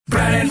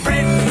and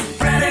Brit.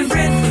 Brad and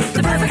Brit,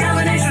 the perfect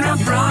combination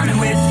of brawn and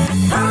wit.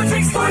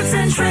 Politics, sports,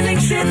 and trending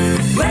shit.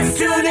 Let's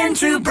tune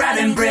into Brad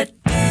and Brit.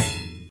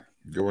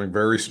 Going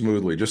very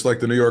smoothly, just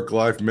like the New York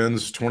Life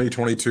men's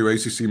 2022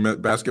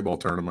 ACC basketball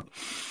tournament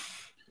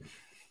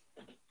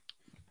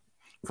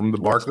from the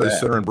Barclays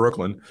Center in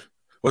Brooklyn.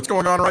 What's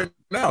going on right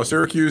now?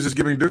 Syracuse is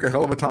giving Duke a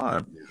hell of a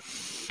time.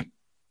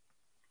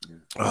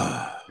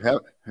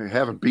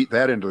 Haven't beat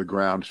that into the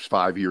ground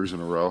 5 years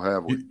in a row,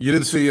 have we? You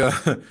didn't see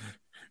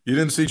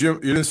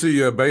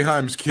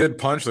Boeheim's kid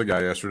punch the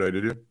guy yesterday,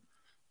 did you?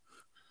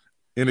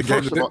 In a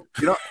game,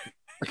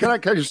 Can I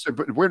just say?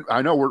 But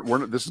I know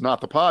we're this is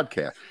not the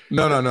podcast.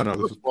 No.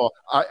 First of all,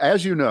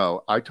 as you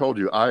know, I told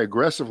you I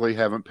aggressively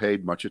haven't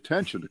paid much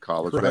attention to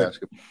college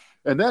basketball,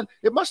 and then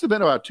it must have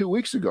been about 2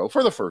 weeks ago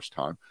for the first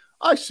time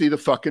I see the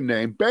fucking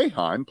name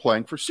Boeheim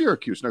playing for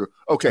Syracuse. And I go,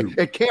 okay,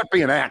 it can't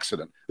be an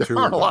accident. There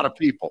aren't a lot of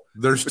people.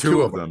 There's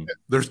two of them.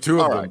 There's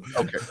two of them.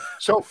 Okay.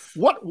 So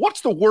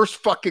what's the worst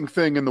fucking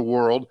thing in the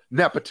world?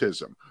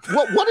 Nepotism.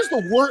 What is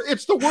the worst?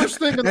 It's the worst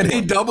thing in the world. And he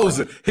doubles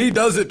it. He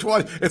does it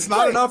twice. It's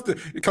not enough to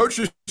Coach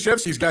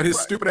Krzyzewski's got his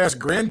stupid ass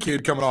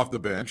grandkid coming off the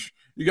bench.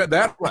 You got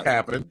that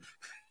happening.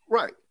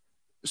 Right.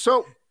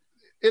 So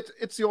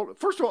it's the old,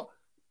 first of all,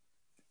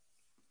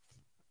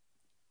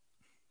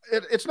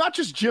 it's not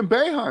just Jim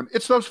Boeheim.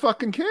 It's those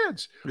fucking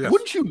kids. Yes.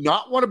 Wouldn't you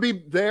not want to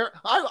be there?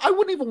 I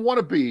wouldn't even want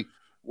to be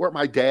where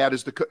my dad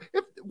is the coach.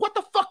 What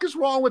the fuck is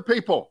wrong with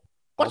people?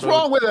 What's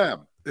wrong with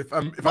them? If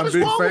I'm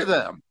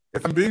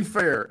being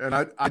fair, and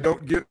I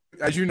don't give,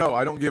 as you know,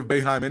 I don't give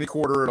Boeheim any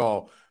quarter at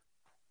all.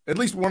 At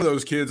least one of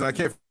those kids, and I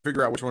can't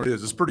figure out which one it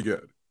is. It's pretty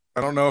good.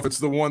 I don't know if it's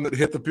the one that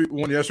hit the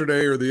one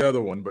yesterday or the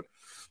other one, but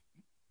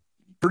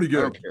pretty good.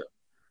 I don't care.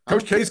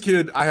 Coach K's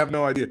kid, I have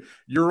no idea.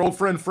 Your old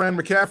friend, Fran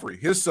McCaffrey,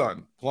 his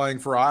son playing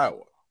for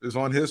Iowa, is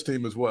on his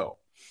team as well.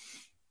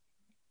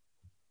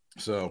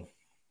 So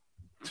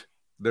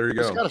there you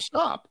go. It's got to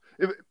stop.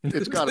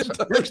 It's got to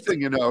stop. Next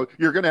thing you know,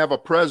 you're going to have a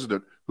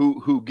president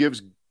who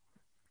gives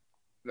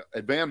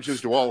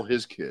advantages to all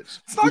his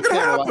kids. It's not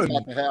going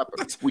to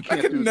happen. That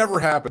could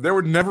never happen. There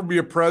would never be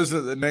a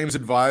president that names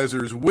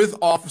advisors with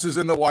offices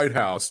in the White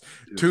House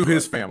to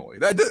his family.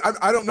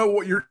 I don't know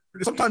what you're.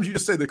 Sometimes you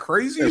just say the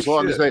craziest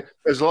shit.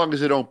 As long as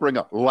they don't bring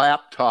a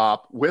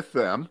laptop with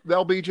them,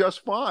 they'll be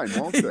just fine,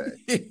 won't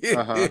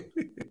they?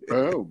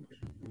 Boom.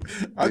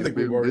 I think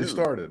we've already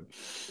started.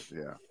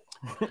 Yeah.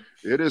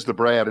 It is the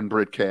Brad and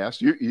Brit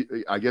cast.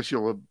 I guess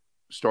you'll have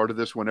started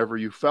this whenever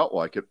you felt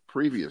like it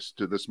previous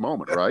to this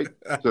moment, right?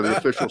 To the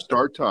official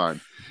start time.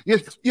 You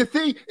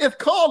see, it's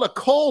called a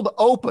cold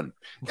open.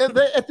 At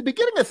the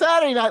beginning of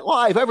Saturday Night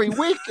Live every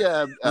week,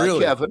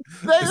 really? Kevin,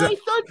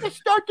 they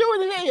start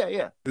doing it.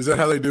 Yeah. Is that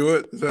how they do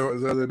it? Is that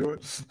how they do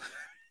it?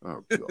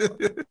 Oh,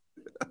 God.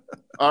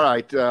 All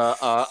right.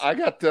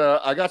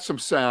 I got some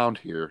sound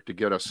here to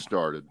get us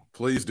started.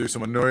 Please do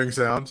some annoying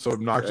sound, so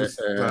obnoxious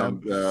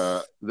sound.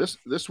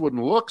 This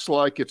one looks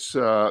like it's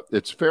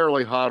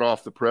fairly hot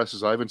off the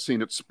presses. I haven't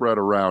seen it spread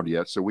around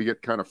yet, so we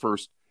get kind of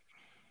first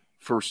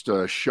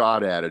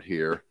shot at it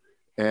here.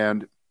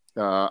 And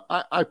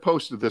I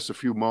posted this a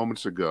few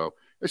moments ago.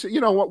 I said,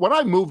 you know what? When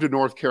I moved to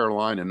North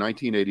Carolina in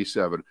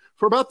 1987,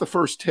 for about the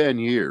first 10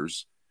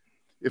 years,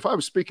 if I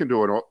was speaking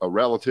to a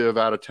relative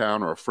out of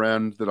town or a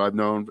friend that I've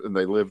known and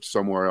they lived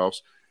somewhere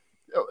else,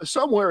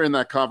 somewhere in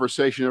that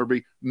conversation, there would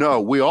be,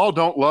 no, we all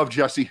don't love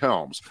Jesse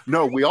Helms.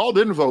 No, we all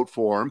didn't vote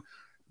for him.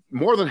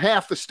 More than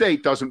half the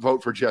state doesn't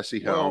vote for Jesse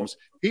Helms.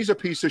 He's a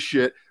piece of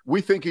shit.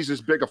 We think he's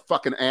as big a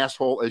fucking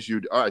asshole as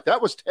you do. All right,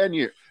 that was 10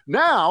 years.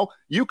 Now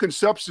you can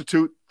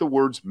substitute the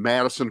words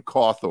Madison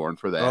Cawthorn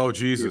for that. Oh,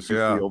 Jesus,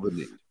 yeah. Feel the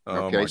need.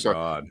 Oh, okay, my so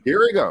God.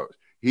 Here he goes.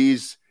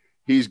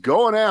 He's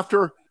going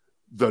after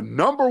the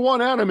number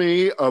one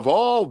enemy of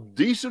all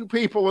decent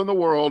people in the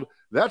world.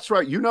 That's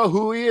right. You know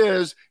who he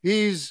is.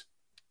 He's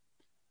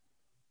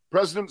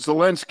President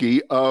Zelensky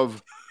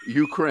of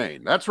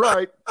Ukraine. That's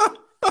right.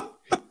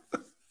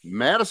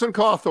 Madison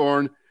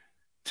Cawthorn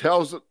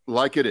tells it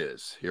like it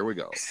is. Here we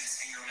go.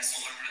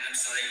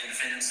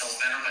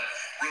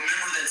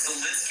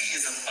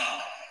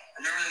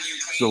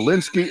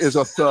 Zelensky is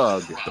a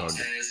thug.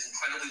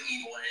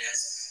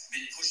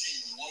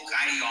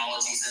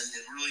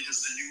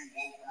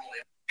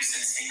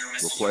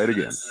 We'll play it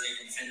again.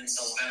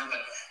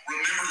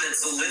 Remember that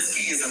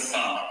Zelensky is a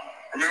thug.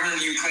 Remember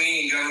the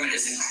Ukrainian government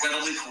is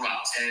incredibly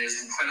corrupt and it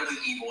is incredibly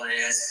evil and it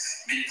has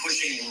been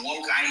pushing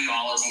woke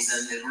ideologies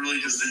and it really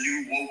just the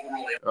new woke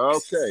world.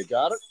 Okay,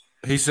 got it?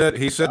 He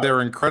said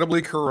they're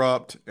incredibly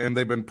corrupt and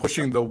they've been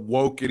pushing the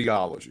woke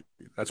ideology.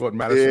 That's what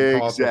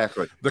Madison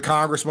exactly. The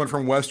congressman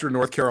from Western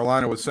North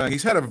Carolina was saying.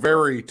 He's had a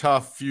very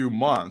tough few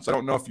months. I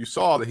don't know if you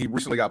saw that he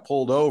recently got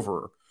pulled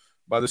over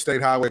by the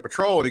State Highway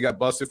Patrol and he got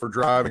busted for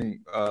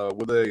driving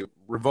with a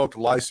revoked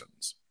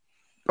license.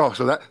 Oh,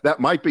 so that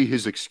might be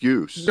his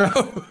excuse. No,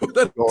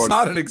 that's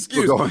not an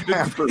excuse. Going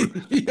after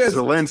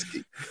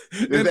Zelensky.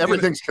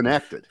 Everything's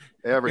connected.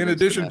 In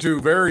addition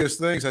to various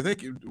things, I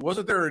think,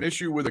 wasn't there an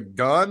issue with a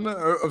gun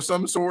of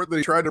some sort that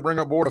he tried to bring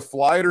aboard a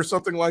flight or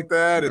something like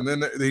that? And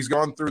then he's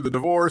gone through the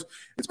divorce.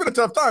 It's been a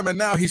tough time. And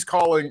now he's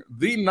calling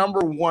the number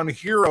one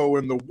hero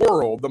in the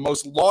world, the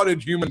most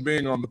lauded human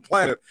being on the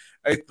planet,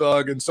 a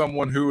thug and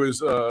someone who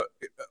is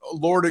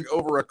lording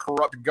over a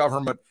corrupt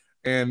government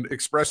and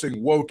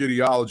expressing woke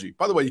ideology.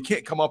 By the way, you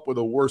can't come up with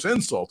a worse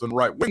insult in the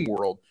right-wing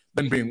world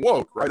than being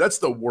woke, right? That's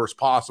the worst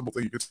possible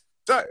thing you could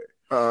say.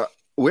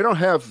 We don't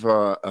have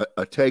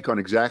a take on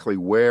exactly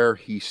where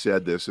he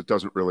said this. It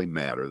doesn't really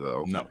matter,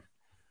 though. No.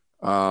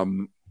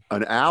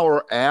 An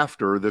hour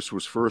after this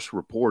was first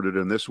reported,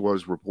 and this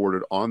was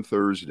reported on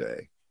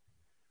Thursday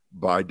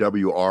by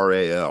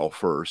WRAL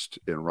first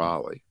in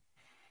Raleigh,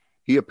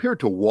 he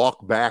appeared to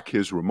walk back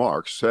his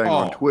remarks, saying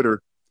on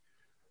Twitter,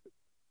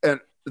 and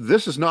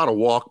this is not a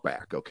walk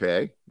back,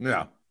 okay?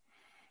 Yeah.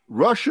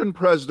 Russian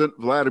President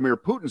Vladimir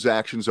Putin's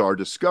actions are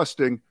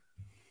disgusting.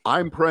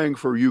 I'm praying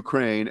for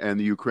Ukraine and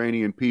the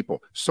Ukrainian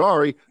people.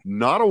 Sorry,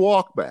 not a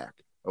walk back,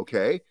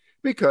 okay?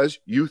 Because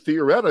you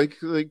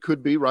theoretically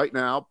could be right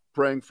now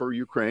praying for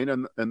Ukraine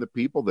and the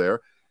people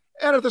there,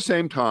 and at the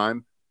same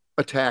time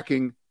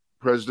attacking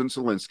President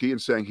Zelensky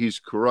and saying he's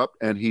corrupt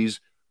and he's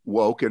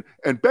woke,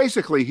 and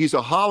basically he's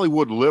a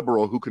Hollywood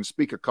liberal who can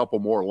speak a couple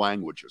more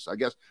languages. I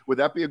guess, would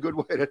that be a good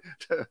way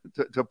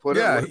to put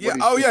it?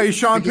 Yeah. He's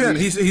Sean Penn.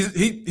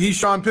 He's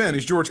Sean Penn.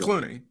 He's George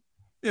Clooney.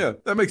 Yeah,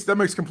 that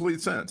makes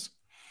complete sense.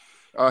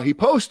 He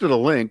posted a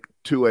link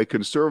to a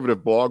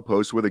conservative blog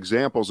post with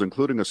examples,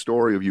 including a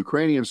story of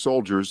Ukrainian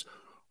soldiers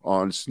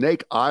on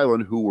Snake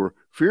Island who were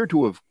feared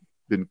to have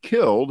been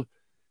killed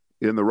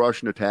in the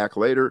Russian attack,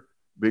 later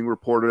being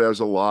reported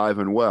as alive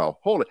and well.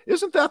 Hold it.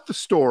 Isn't that the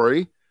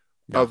story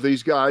of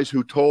these guys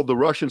who told the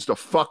Russians to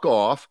fuck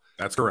off?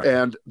 That's correct.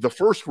 And the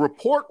first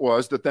report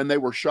was that then they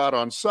were shot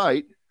on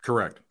sight.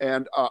 Correct.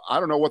 And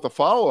I don't know what the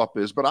follow-up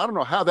is, but I don't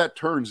know how that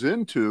turns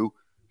into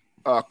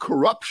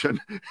corruption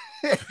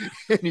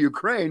in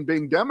Ukraine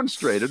being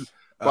demonstrated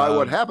by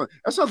what happened.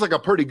 That sounds like a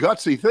pretty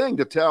gutsy thing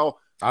to tell.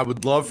 I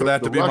would love for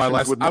that to be my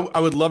last. I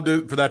would love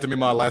for that to be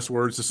my last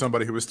words to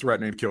somebody who was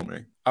threatening to kill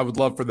me. I would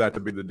love for that to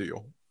be the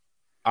deal.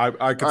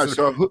 I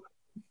consider.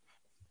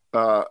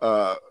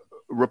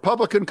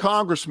 Republican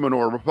congressman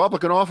or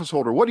Republican office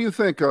holder, what do you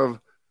think of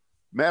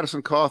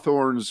Madison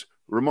Cawthorn's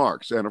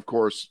remarks? And of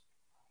course,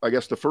 I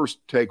guess the first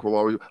take will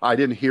always, I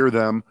didn't hear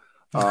them.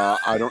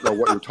 I don't know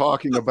what you're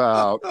talking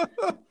about.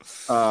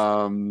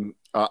 I'm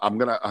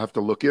going to have to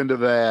look into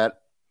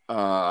that.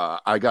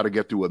 I got to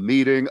get to a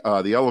meeting.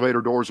 The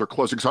elevator doors are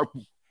closing.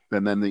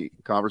 And then the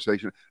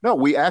conversation. No,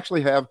 we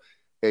actually have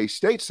a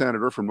state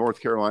senator from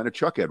North Carolina,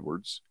 Chuck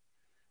Edwards,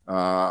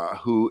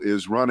 who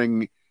is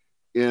running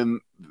in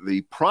the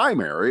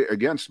primary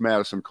against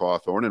Madison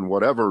Cawthorn in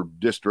whatever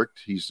district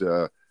he's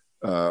going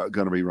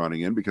to be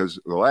running in, because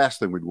the last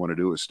thing we'd want to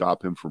do is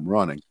stop him from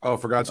running. Oh,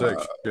 for God's sake,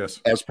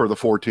 yes. As per the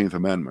 14th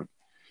Amendment.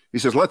 He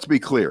says, let's be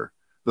clear.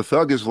 The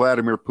thug is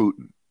Vladimir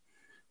Putin.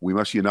 We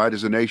must unite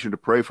as a nation to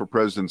pray for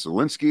President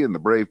Zelensky and the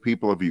brave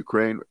people of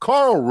Ukraine.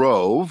 Karl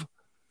Rove,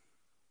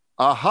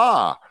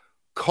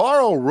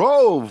 Karl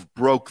Rove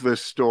broke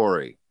this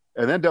story.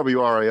 And then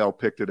WRAL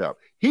picked it up.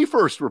 He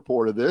first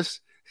reported this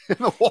in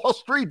the Wall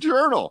Street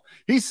Journal.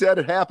 He said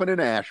it happened in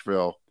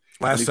Asheville.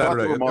 Last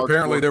Saturday.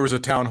 Apparently there was a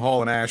town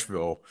hall in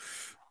Asheville.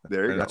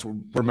 There you go. That's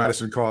where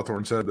Madison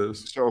Cawthorn said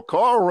this. So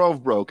Karl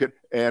Rove broke it,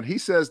 and he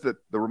says that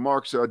the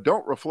remarks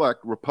don't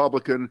reflect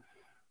Republican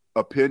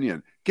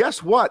opinion.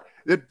 Guess what?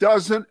 It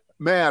doesn't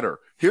matter.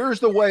 Here's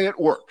the way it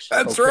works.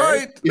 That's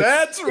right.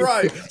 That's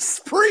right.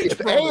 If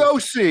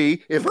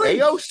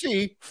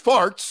AOC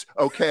farts,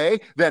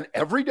 okay, then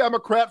every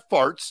Democrat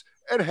farts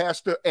and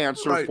has to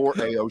answer for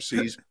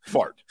AOC's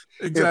fart.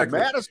 Exactly.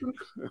 If Madison,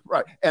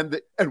 right. And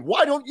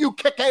why don't you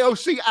kick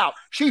AOC out?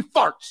 She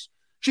farts.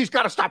 She's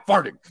got to stop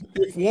farting.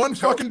 If one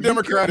fucking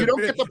Democrat, you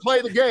don't get to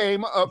play the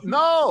game of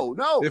no.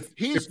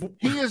 He is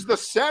the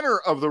center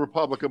of the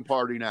Republican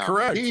Party now.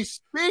 Correct. He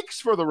speaks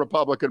for the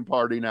Republican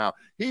Party now.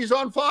 He's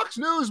on Fox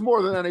News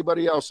more than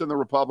anybody else in the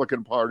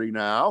Republican Party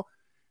now.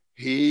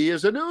 He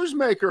is a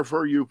newsmaker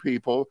for you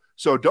people.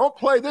 So don't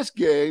play this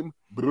game.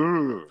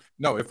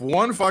 No, if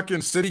one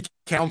fucking city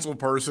council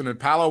person in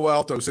Palo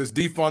Alto says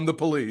defund the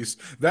police,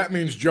 that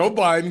means Joe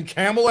Biden,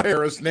 Kamala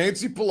Harris,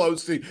 Nancy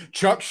Pelosi,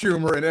 Chuck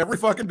Schumer, and every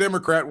fucking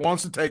Democrat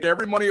wants to take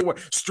every money away,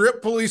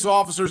 strip police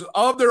officers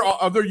of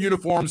their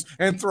uniforms,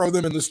 and throw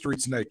them in the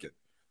streets naked.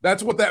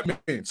 That's what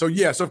that means. So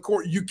yes, of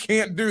course, you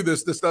can't do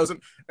this. This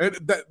doesn't.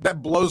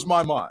 That blows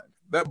my mind.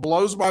 That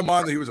blows my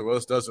mind that he was like, well,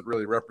 this doesn't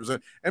really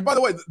represent. And by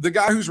the way, the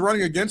guy who's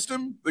running against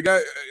him, the guy,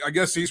 I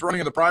guess he's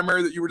running in the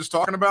primary that you were just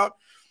talking about,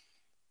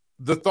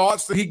 the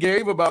thoughts that he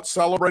gave about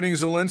celebrating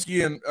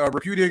Zelensky and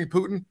repudiating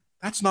Putin,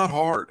 that's not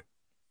hard.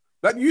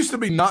 That used to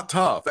be not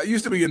tough. That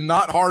used to be a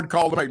not hard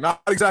call to make.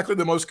 Not exactly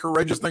the most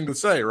courageous thing to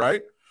say,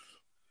 right?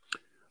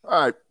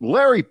 All right.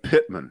 Larry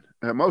Pittman.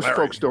 Most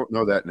folks don't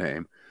know that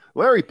name.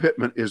 Larry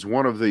Pittman is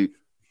one of the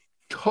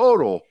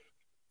total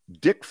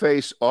dick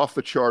face, off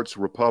the charts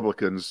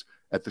Republicans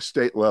at the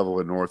state level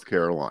in North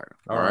Carolina.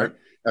 All right.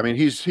 I mean,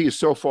 he is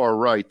so far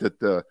right that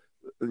the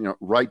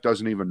right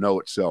doesn't even know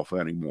itself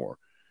anymore.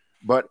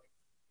 But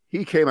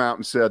he came out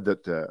and said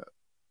that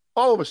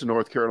all of us in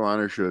North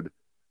Carolina should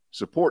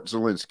support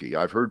Zelensky.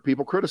 I've heard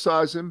people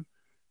criticize him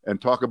and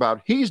talk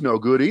about he's no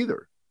good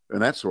either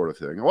and that sort of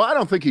thing. Well, I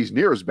don't think he's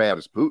near as bad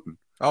as Putin.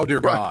 Oh, dear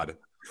God.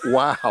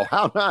 Wow,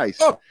 how nice.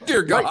 Oh,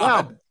 dear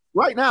God.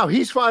 Right now,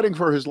 he's fighting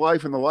for his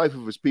life and the life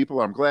of his people.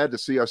 I'm glad to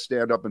see us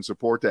stand up and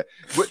support that.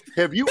 But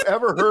have you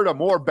ever heard a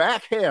more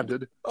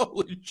backhanded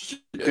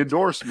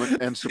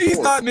endorsement and support? He's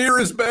not near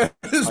as bad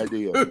as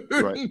idea.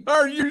 Putin. Right.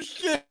 Are you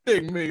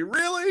shitting me?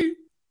 Really?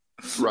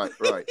 Right.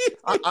 Britt,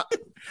 I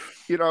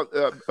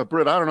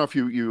don't know if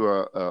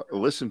you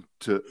listened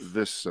to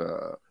this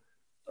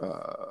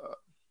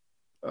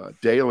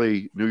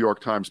daily New York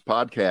Times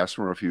podcast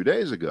from a few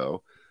days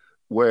ago,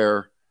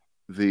 where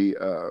the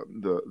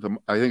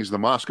I think it's the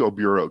Moscow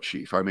bureau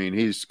chief. I mean,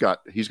 he's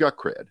got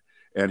cred,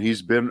 and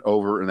he's been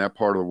over in that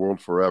part of the world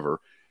forever,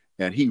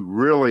 and he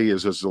really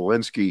is a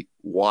Zelensky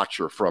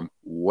watcher from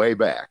way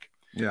back.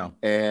 Yeah.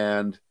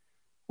 And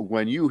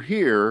when you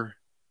hear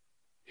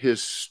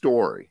his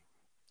story,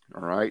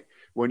 all right,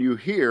 when you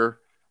hear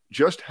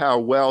just how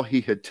well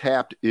he had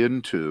tapped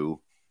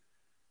into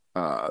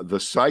the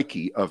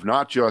psyche of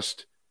not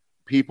just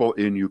people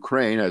in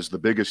Ukraine as the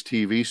biggest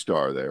TV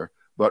star there,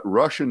 but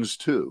Russians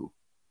too,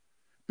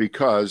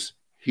 because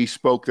he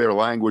spoke their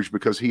language,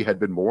 because he had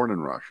been born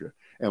in Russia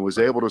and was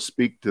able to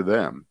speak to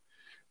them,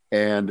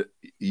 and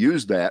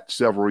used that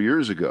several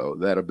years ago,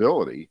 that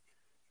ability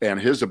and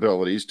his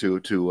abilities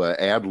to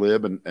ad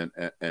lib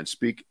and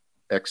speak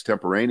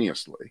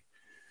extemporaneously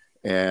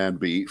and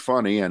be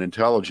funny and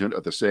intelligent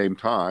at the same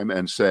time,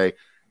 and say,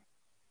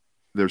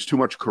 there's too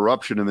much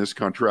corruption in this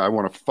country. I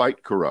want to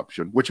fight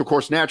corruption, which, of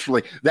course,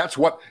 naturally, that's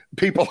what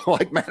people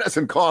like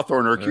Madison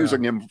Cawthorn are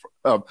accusing him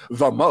of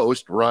the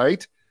most,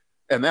 right?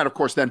 And that, of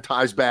course, then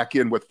ties back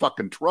in with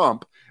fucking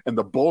Trump and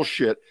the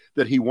bullshit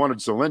that he wanted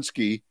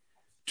Zelensky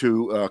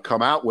to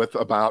come out with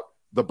about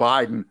the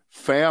Biden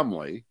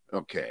family,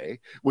 okay,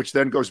 which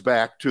then goes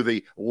back to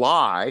the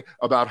lie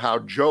about how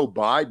Joe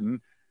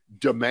Biden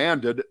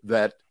demanded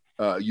that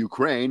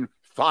Ukraine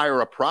fire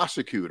a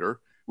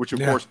prosecutor, which, of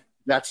course,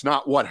 that's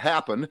not what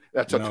happened.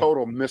 That's a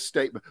total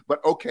misstatement.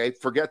 But okay,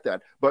 forget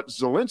that. But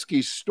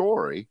Zelensky's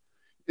story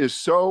is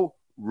so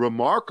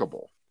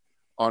remarkable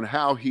on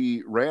how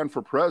he ran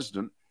for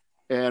president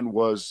and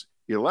was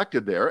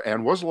elected there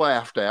and was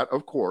laughed at,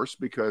 of course,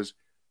 because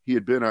he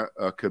had been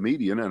a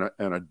comedian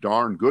and a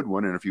darn good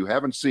one. And if you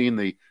haven't seen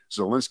the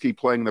Zelensky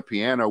playing the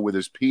piano with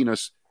his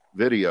penis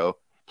video,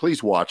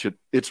 please watch it.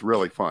 It's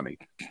really funny.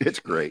 It's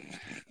great.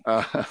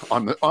 It's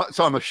on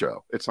the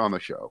show. It's on the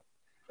show.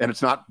 And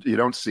it's not, you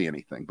don't see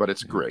anything, but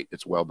it's great.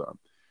 It's well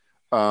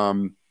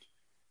done.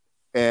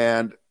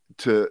 And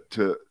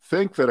to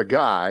think that a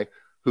guy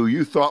who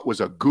you thought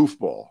was a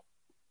goofball,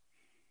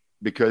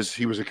 because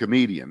he was a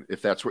comedian,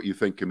 if that's what you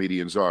think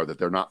comedians are, that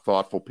they're not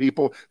thoughtful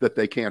people, that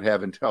they can't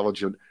have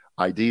intelligent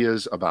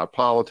ideas about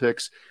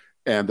politics,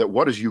 and that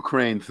what is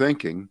Ukraine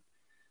thinking?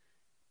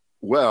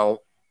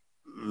 Well,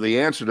 the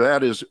answer to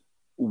that is,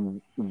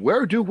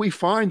 where do we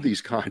find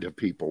these kind of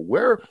people?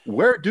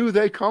 Where do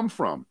they come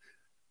from?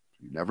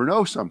 You never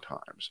know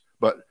sometimes,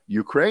 but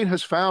Ukraine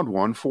has found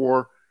one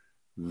for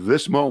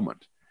this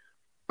moment.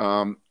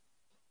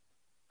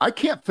 I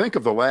can't think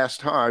of the last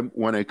time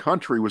when a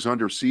country was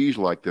under siege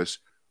like this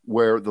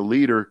where the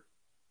leader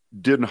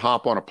didn't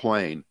hop on a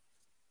plane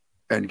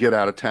and get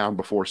out of town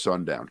before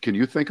sundown. Can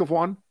you think of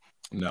one?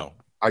 No.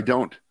 I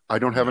don't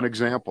have an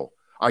example.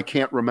 I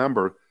can't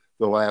remember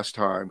the last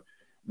time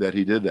that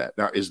he did that.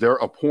 Now, is there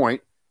a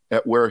point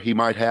at where he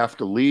might have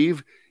to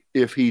leave?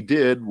 If he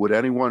did, would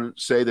anyone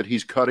say that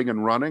he's cutting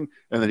and running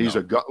and that he's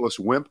a gutless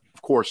wimp?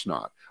 Of course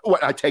not. Oh,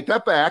 I take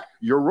that back.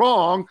 You're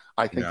wrong.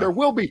 I think there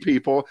will be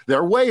people.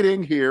 They're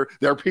waiting here.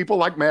 There are people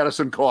like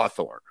Madison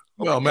Cawthorn.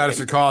 Well,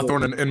 Madison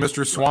Cawthorn and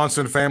Mr.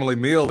 Swanson family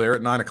meal there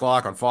at 9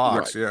 o'clock on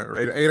Fox. Right. Yeah, or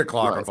 8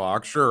 o'clock on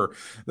Fox. Sure.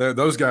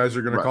 Those guys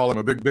are going to call him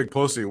a big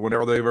pussy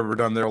whenever they've ever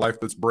done their life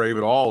that's brave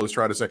at all, is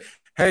try to say,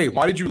 hey,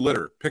 why did you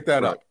litter? Pick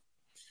that up.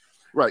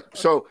 Right.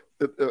 So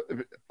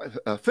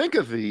think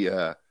of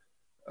the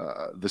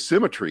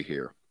symmetry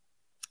here.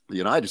 The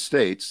United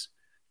States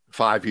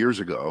 5 years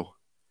ago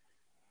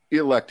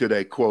elected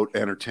a, quote,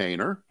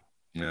 entertainer,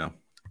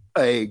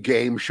 a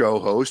game show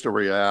host, a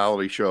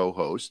reality show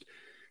host,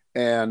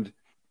 and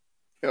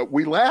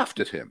we laughed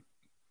at him.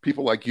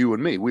 People like you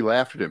and me, we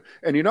laughed at him.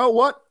 And you know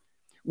what?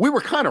 We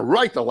were kind of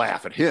right to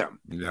laugh at him.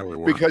 Yeah, we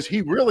were. Because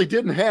he really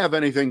didn't have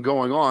anything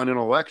going on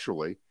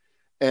intellectually,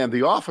 and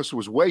the office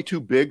was way too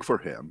big for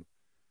him,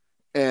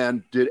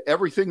 and did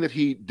everything that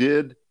he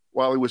did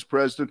while he was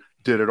president.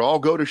 Did it all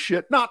go to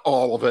shit? Not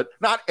all of it.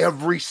 Not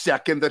every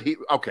second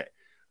that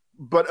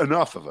but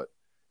enough of it.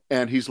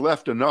 And he's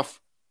left enough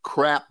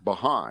crap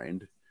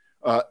behind,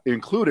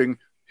 including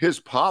his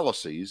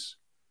policies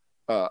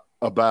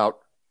about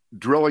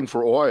drilling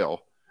for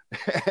oil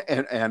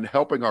and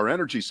helping our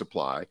energy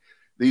supply.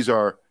 These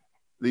are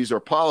these are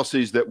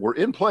policies that were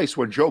in place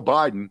when Joe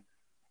Biden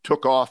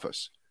took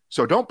office.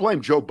 So don't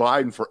blame Joe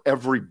Biden for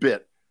every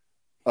bit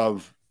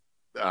of,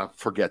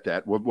 forget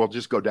that. We'll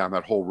just go down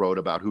that whole road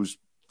about whose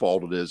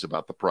fault it is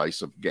about the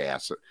price of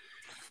gas.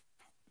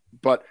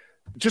 But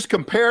just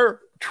compare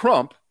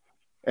Trump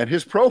and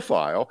his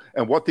profile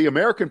and what the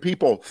American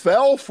people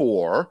fell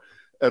for,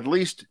 at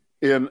least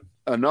in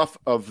enough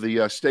of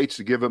the states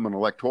to give him an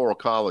electoral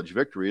college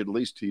victory. At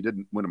least he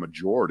didn't win a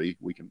majority.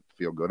 We can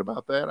feel good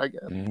about that, I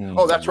guess.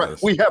 Oh, that's right.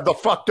 We have the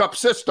fucked up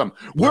system.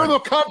 We're the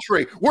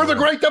country. We're the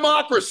great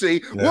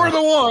democracy. We're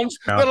the ones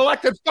that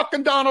elected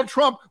fucking Donald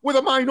Trump with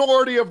a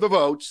minority of the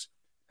votes.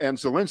 And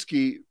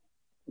Zelensky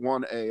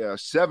won a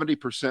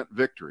 70%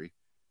 victory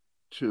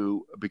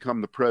to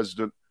become the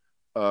president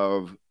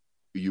of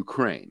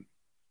Ukraine.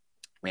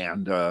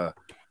 And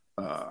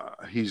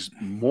he's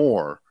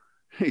more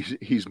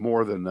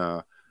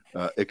than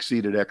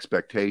exceeded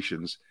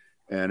expectations.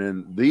 And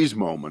in these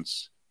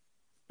moments,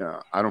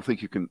 I don't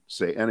think you can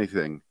say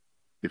anything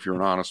if you're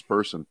an honest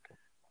person,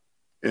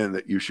 and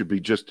that you should be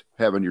just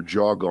having your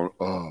jaw going,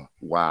 oh,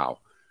 wow.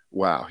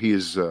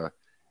 He's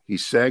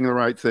saying the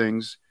right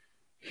things.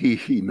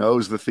 He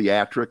knows the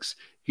theatrics.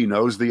 He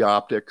knows the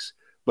optics,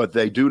 but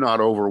they do not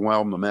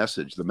overwhelm the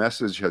message. The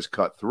message has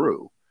cut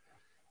through.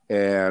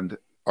 And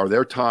are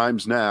there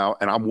times now,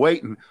 and I'm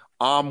waiting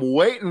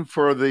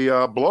for the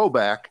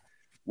blowback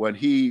when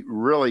he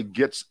really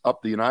gets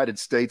up the United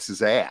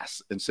States'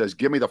 ass and says,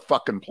 give me the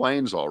fucking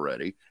planes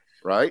already,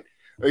 right?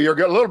 You're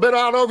getting a little bit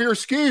out over your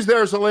skis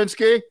there,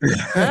 Zelensky.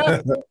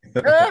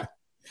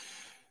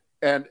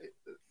 And,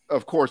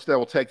 of course, they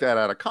will take that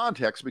out of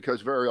context,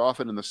 because very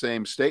often in the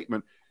same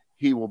statement,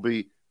 he will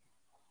be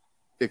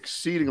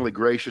exceedingly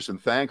gracious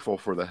and thankful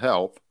for the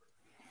help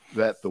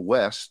that the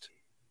West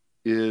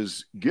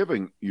is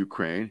giving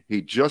Ukraine.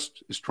 He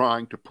just is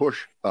trying to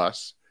push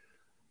us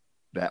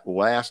that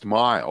last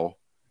mile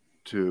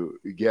to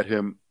get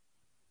him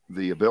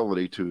the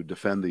ability to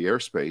defend the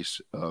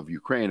airspace of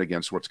Ukraine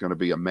against what's going to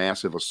be a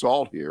massive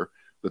assault here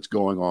that's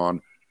going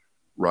on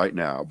right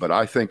now. But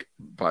I think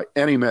by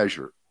any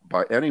measure,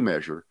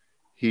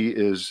 he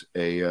is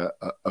a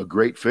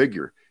great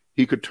figure.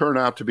 He could turn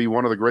out to be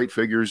one of the great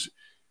figures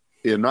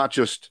in not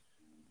just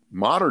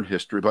modern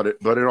history, but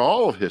in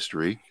all of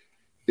history,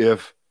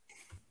 if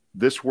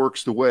this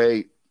works the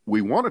way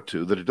we want it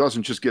to, that it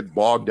doesn't just get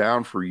bogged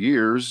down for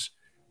years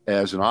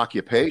as an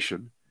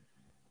occupation,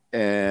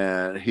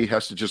 and he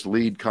has to just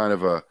lead kind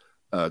of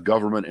a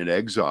government in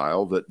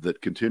exile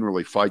that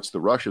continually fights the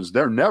Russians.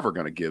 They're never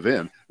going to give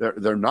in.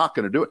 They're not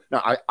going to do it.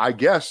 Now, I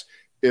guess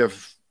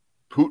if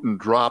Putin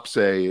drops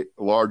a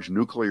large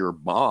nuclear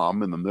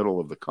bomb in the middle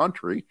of the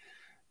country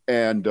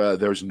and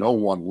there's no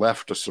one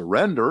left to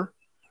surrender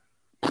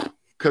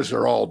because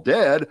they're all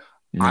dead,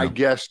 I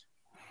guess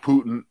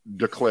Putin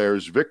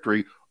declares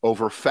victory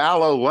over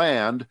fallow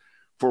land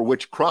for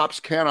which crops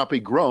cannot be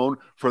grown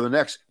for the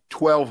next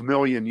 12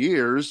 million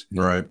years.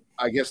 Right.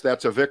 I guess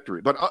that's a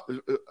victory. But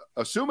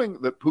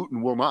assuming that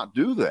Putin will not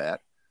do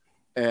that,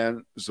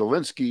 and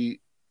Zelensky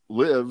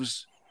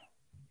lives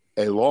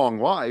a long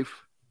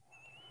life,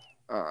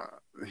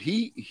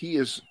 he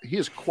is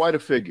quite a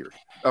figure.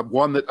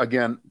 One that,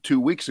 again, 2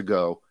 weeks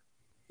ago,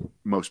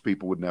 most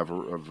people would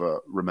never have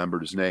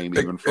remembered his name,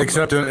 even from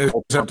except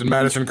in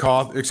Madison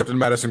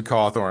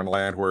Cawthorn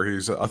land, where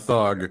he's a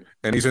thug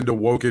and he's into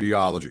woke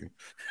ideology.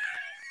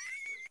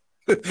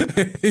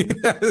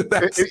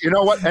 You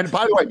know what? And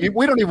by the way,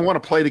 we don't even want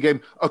to play the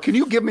game. Oh, can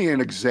you give me an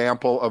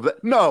example of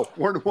that? No,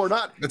 we're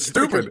not. It's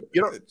stupid.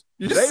 Because,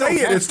 you just say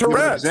it. It's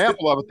Tourette's. An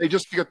example of it. They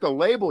just get to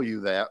label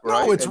you that,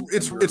 right? No,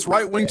 it's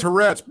right wing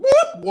Tourette's.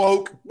 Whoop,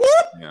 woke. Whoop.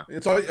 Yeah.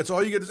 It's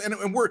all you get.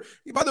 And we're,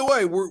 by the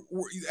way, we're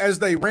as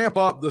they ramp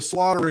up the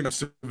slaughtering of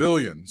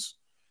civilians.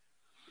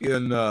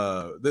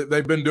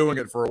 They've been doing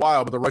it for a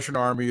while, but the Russian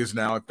army is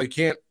now, if they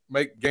can't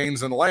make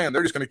gains in the land,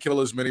 they're just going to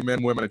kill as many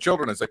men, women, and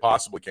children as they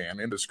possibly can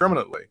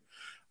indiscriminately.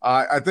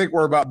 I think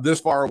we're about this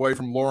far away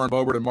from Lauren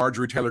Boebert and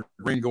Marjorie Taylor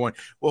Greene going,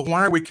 well,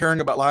 why are we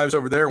caring about lives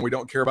over there and we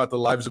don't care about the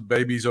lives of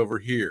babies over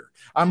here?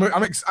 I'm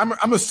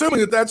assuming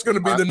that that's going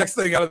to be the next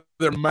thing out of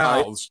their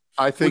mouths.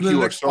 I think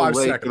you are so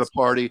late to the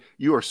party.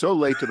 You are so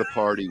late to the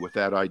party with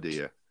that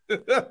idea.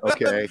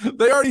 Okay.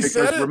 They already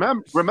said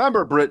it.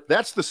 Remember, Britt,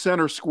 that's the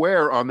center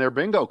square on their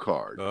bingo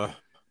card.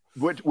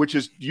 Which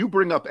is, you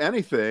bring up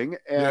anything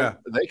and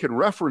they can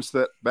reference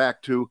that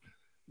back to,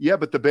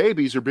 but the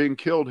babies are being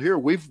killed here.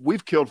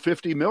 We've killed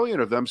 50 million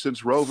of them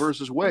since Roe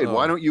versus Wade.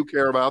 Why don't you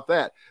care about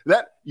that?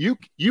 That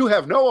you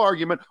have no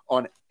argument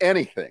on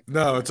anything.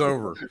 No, it's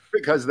over.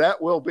 Because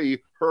that will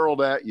be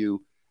hurled at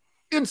you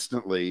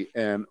instantly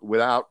and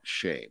without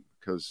shame,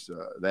 because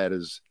that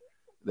is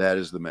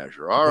the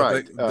measure. All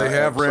right. They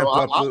have ramped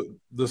up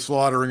the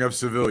slaughtering of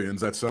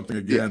civilians. That's something,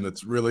 again,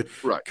 that's really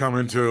come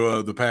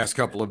into the past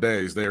couple of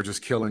days. They are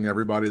just killing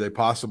everybody they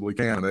possibly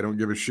can, and they don't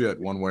give a shit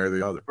one way or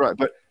the other. Right.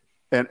 But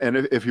and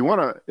if you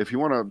want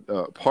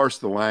to parse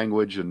the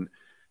language and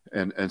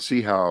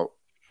see how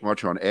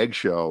much on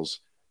eggshells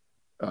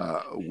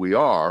we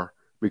are,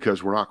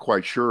 because we're not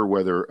quite sure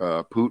whether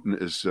Putin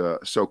is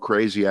so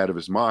crazy out of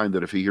his mind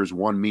that if he hears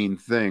one mean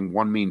thing,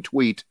 one mean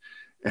tweet,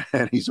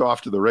 and he's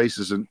off to the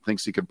races and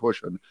thinks he can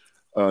push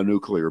a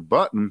nuclear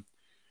button.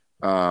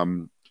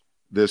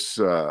 This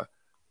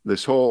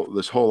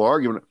whole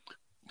argument.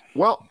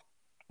 Well,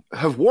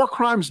 have war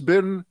crimes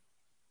been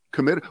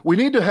committed? We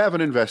need to have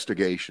an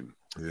investigation.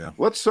 Yeah.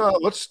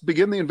 Let's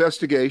begin the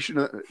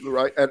investigation,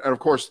 right? And of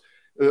course,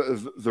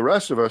 the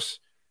rest of us.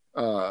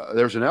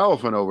 There's an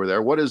elephant over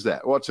there. What is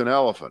that? What's an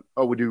elephant?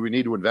 Oh, do we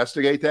need to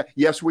investigate that?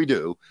 Yes, we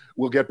do.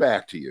 We'll get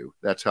back to you.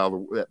 That's how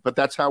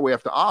we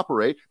have to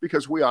operate,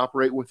 because we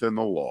operate within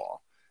the law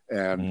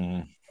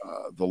and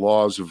the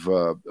laws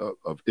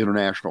of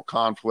international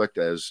conflict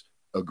as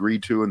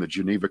agreed to in the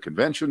Geneva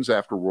Conventions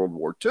after World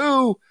War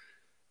II.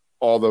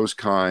 All those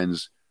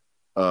kinds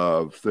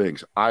of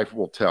things. I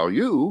will tell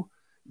you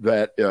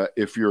that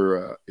if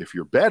you're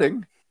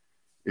betting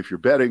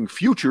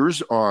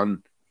futures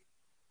on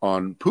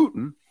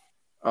Putin,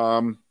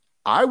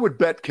 I would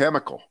bet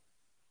chemical.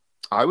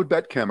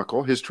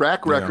 His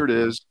track record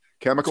is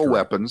chemical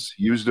weapons.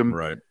 Used them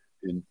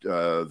in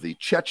the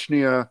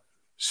Chechnya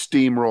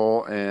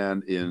steamroll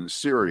and in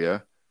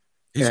Syria.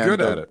 He's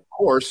good at it. Of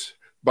course,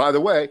 by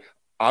the way,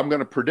 I'm going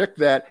to predict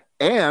that,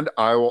 and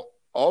I will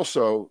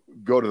also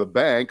go to the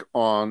bank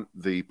on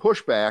the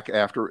pushback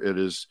after it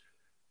is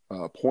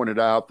pointed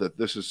out that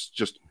this is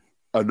just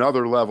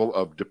another level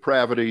of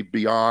depravity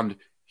beyond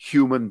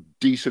human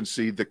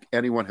decency that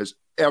anyone has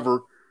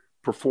ever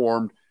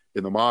performed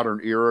in the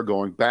modern era,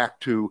 going back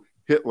to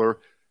Hitler.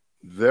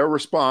 Their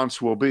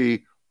response will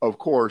be, of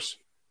course,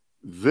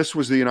 this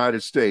was the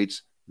United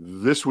States.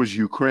 This was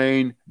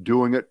Ukraine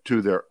doing it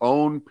to their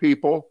own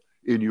people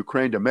in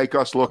Ukraine to make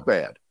us look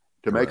bad,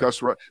 to make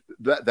us right.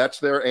 That's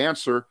their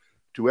answer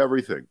to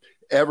everything.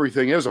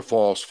 Everything is a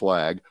false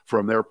flag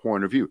from their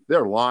point of view.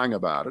 They're lying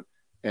about it,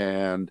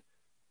 and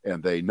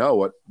they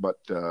know it, but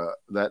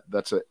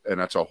that's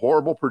a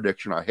horrible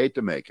prediction. I hate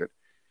to make it.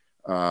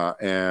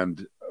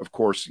 And of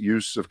course,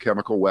 use of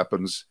chemical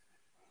weapons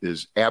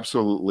is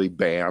absolutely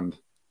banned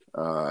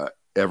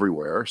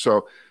everywhere.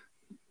 So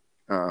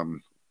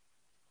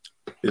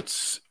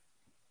it's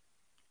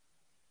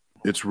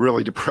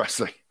really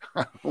depressing.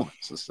 I don't know what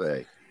to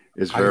say.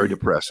 It's very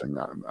depressing.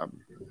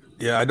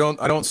 Yeah, I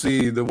don't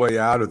see the way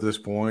out at this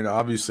point.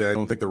 Obviously, I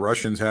don't think the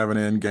Russians have an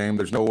end game.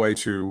 There's no way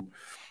to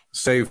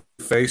save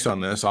face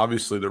on this.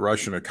 Obviously, the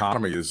Russian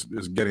economy is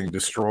getting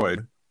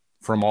destroyed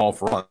from all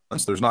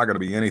fronts. There's not going to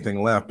be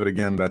anything left. But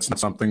again, that's not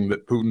something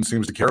that Putin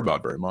seems to care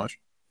about very much.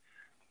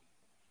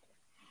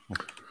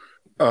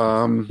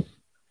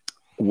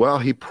 Well,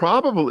 he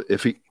probably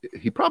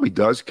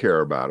does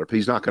care about it, but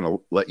he's not going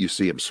to let you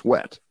see him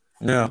sweat.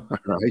 Yeah,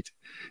 right.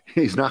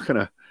 He's not going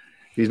to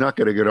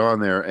get on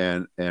there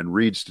and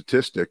read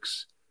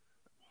statistics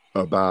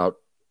about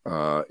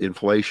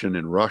inflation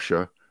in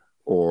Russia,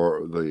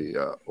 or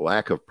the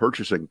lack of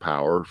purchasing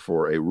power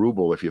for a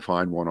ruble if you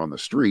find one on the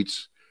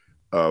streets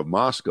of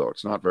Moscow.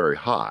 It's not very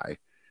high.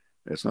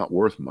 It's not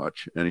worth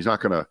much, and he's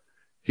not going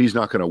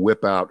to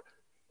whip out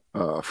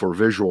for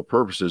visual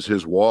purposes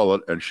his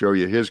wallet and show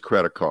you his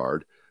credit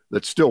card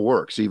that still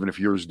works even if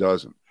yours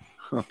doesn't.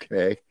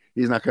 Okay,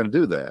 he's not going to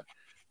do that.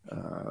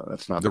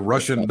 That's not the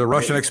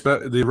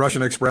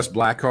Russian Express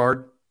Black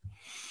Card.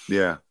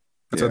 Yeah,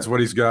 that's what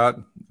he's got.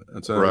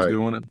 That's how he's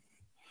doing it.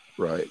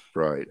 Right.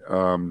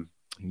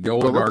 The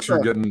oligarchs are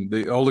getting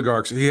the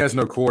oligarchs. He has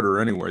no quarter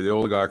anyway. The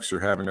oligarchs are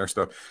having their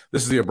stuff.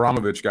 This is the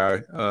Abramovich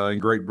guy in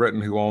Great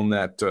Britain who owned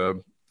that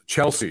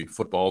Chelsea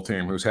football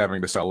team, who's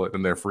having to sell it,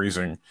 and they're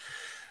freezing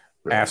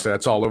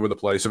assets all over the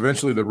place.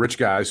 Eventually, the rich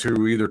guys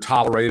who either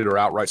tolerated or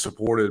outright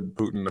supported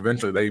Putin,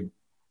 eventually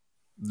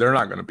they're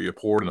not going to be a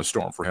port in a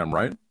storm for him,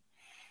 right?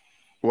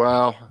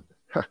 Well,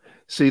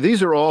 see,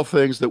 these are all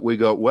things that we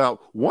go,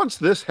 well, once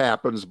this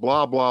happens,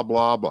 blah, blah,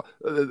 blah, blah.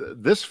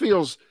 This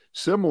feels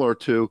similar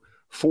to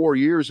 4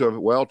 years of,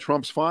 well,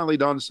 Trump's finally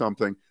done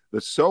something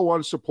that's so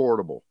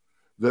unsupportable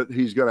that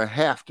he's going to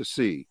have to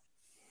see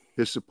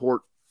his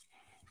support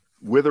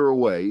wither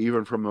away,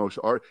 even from those.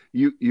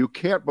 You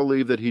can't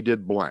believe that he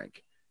did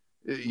blank.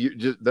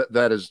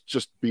 That is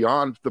just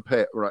beyond the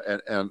pay.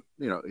 Right? And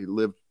he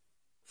lived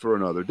for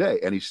another day,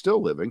 and he's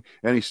still living,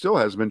 and he still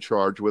hasn't been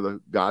charged with a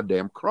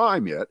goddamn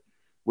crime yet,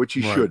 which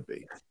he should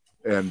be.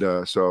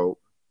 And so,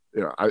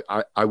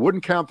 I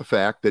wouldn't count the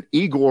fact that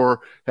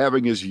Igor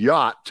having his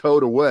yacht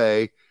towed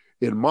away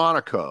in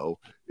Monaco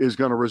is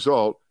going to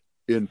result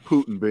in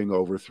Putin being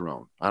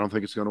overthrown. I don't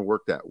think it's going to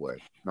work that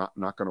way.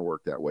 Not going to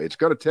work that way. It's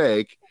going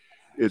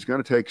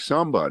to take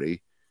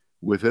somebody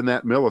within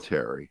that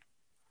military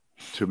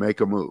to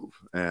make a move.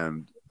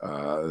 And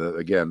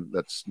again,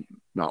 that's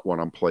not what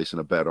I'm placing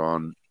a bet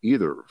on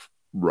either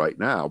right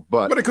now.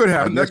 But it could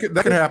happen. That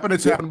could happen.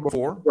 It's happened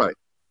before. Right.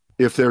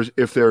 If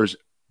there's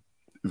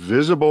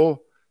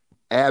visible,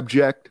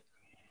 abject,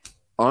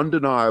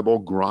 undeniable,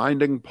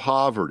 grinding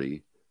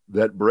poverty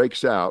that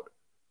breaks out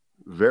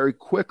very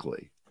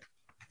quickly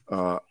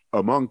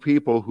among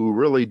people who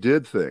really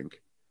did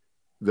think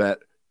that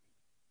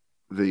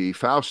the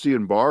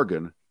Faustian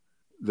bargain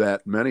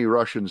that many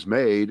Russians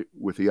made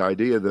with the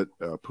idea that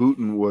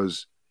Putin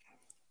was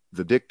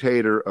the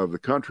dictator of the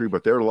country,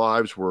 but their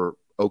lives were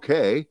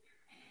okay.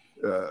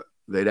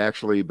 They'd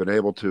actually been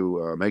able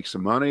to make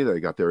some money. They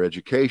got their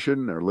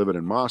education. They're living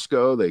in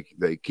Moscow. They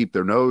keep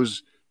their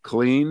nose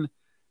clean,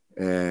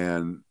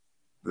 and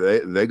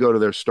they go to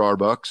their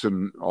Starbucks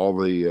and all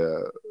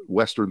the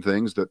Western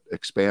things that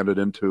expanded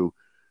into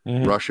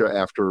Russia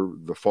after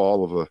the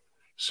fall of the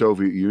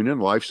Soviet Union.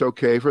 Life's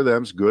okay for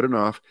them. It's good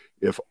enough.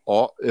 If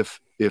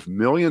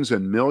millions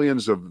and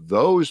millions of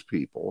those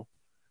people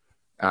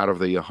out of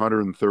the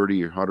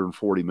 130 or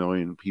 140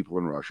 million people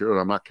in Russia, and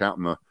I'm not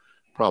counting the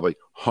probably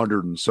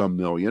 100 and some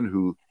million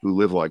who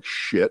live like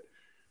shit,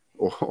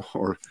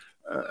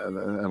 and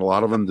a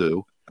lot of them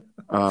do.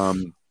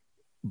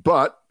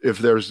 But if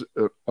there's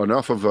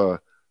enough of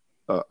a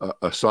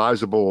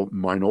sizable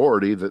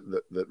minority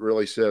that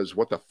really says,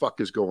 what the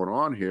fuck is going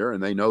on here?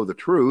 And they know the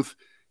truth,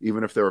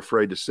 even if they're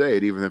afraid to say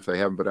it, even if they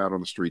haven't been out on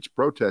the streets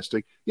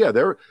protesting. Yeah,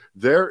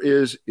 there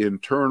is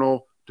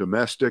internal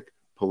domestic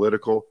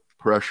political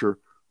pressure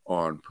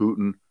on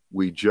Putin.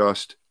 We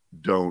just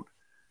don't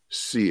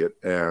see it.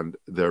 And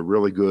they're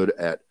really good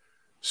at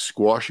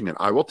squashing it.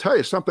 I will tell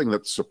you something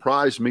that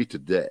surprised me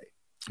today,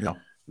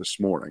 this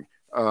morning,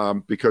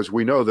 because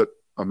we know that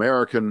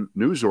American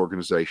news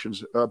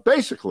organizations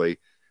basically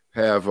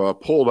have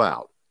pulled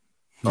out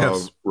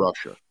of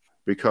Russia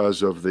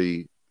because of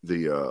the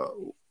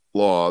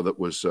law that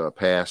was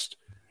passed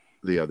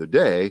the other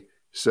day,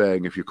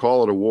 saying if you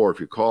call it a war, if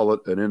you call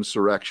it an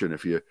insurrection,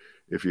 if you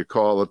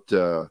call it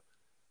an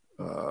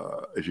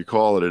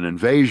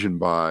invasion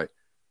by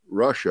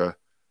Russia,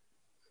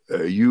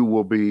 you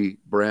will be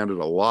branded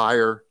a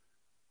liar,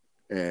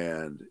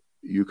 and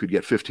you could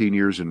get 15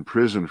 years in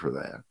prison for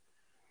that.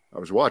 I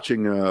was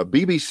watching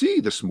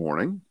BBC this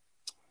morning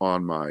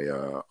on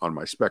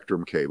my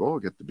Spectrum cable. I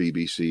get the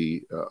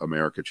BBC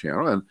America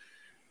channel, and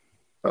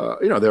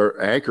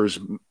their anchors,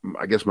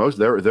 I guess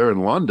they're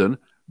in London,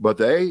 but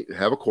they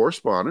have a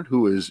correspondent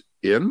who is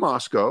in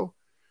Moscow,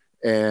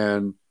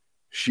 and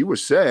she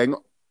was saying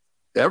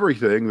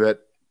everything that,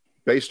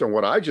 based on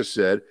what I just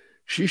said,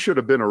 she should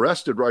have been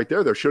arrested right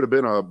there. There should have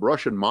been a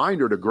Russian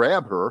minder to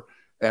grab her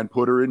and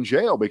put her in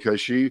jail, because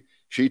she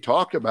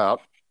talked about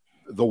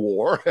the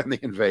war and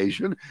the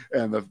invasion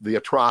and the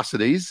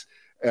atrocities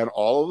and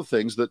all of the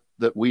things that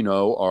we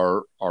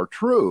know are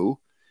true.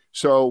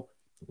 So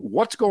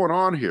what's going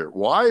on here?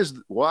 Why is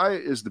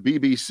the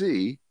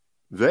BBC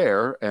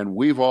there and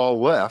we've all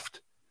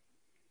left?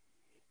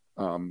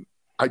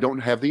 I don't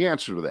have the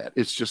answer to that.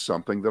 It's just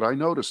something that I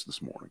noticed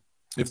this morning.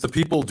 If the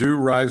people do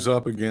rise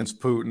up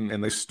against Putin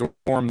and they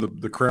storm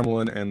the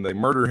Kremlin and they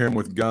murder him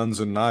with guns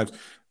and knives,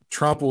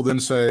 Trump will then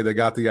say they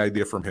got the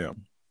idea from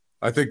him.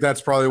 I think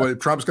that's probably what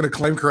Trump's going to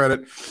claim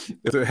credit.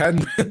 If it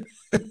hadn't been,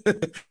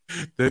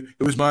 it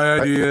was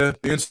my idea.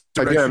 The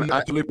insurrection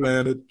actually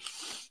planned it.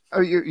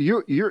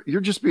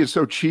 You're just being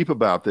so cheap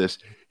about this.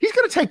 He's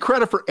going to take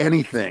credit for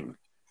anything.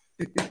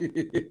 You're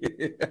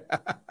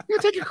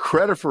taking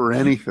credit for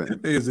anything.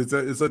 It's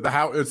like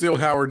the old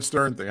Howard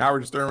Stern thing.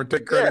 Howard Stern would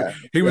take credit. Yeah,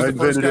 he was the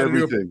first guy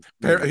to do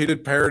he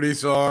did parody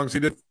songs.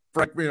 He did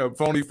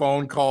phony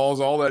phone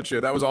calls, all that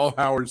shit. That was all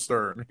Howard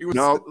Stern.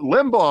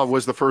 Limbaugh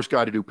was the first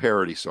guy to do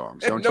parody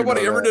songs.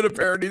 Nobody ever did a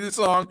parody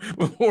song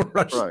before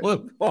Rush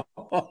Limbaugh.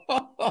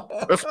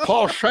 It's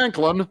Paul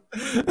Shanklin.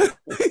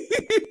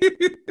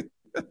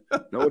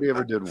 Nobody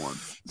ever did one.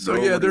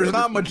 So there's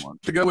not much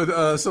to go with.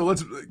 So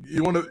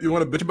you want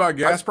to bitch about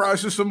gas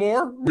prices some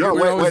more? No,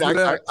 wait.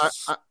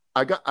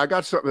 I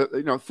got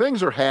something.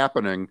 Things are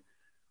happening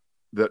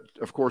that,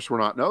 of course, we're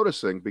not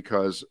noticing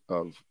because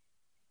of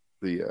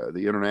the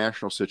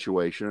international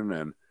situation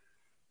and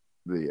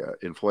the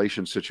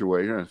inflation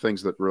situation and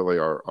things that really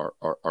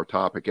are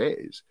topic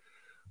A's.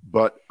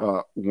 But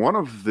one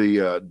of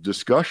the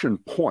discussion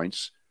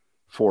points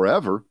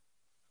forever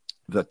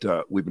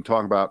that we've been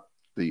talking about,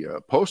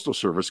 the Postal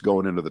Service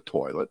going into the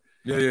toilet.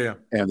 Yeah.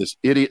 And this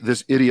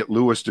idiot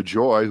Louis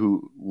DeJoy,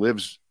 who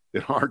lives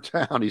in our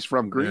town, he's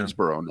from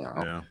Greensboro now.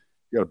 Yeah.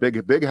 He got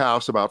a big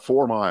house about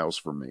 4 miles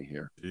from me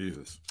here.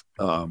 Jesus.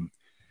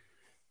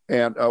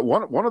 And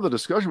one of the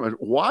discussions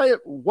was,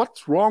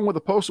 what's wrong with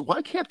the Postal?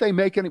 Why can't they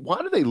make any?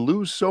 Why do they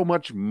lose so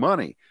much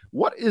money?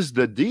 What is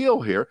the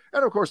deal here?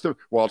 And of course, it's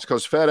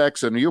because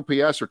FedEx and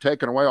UPS are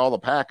taking away all the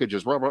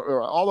packages,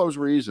 all those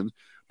reasons.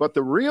 But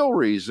the real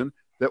reason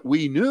that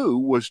we knew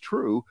was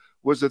true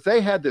was that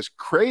they had this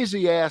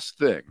crazy ass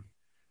thing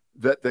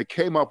that they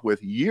came up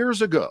with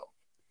years ago.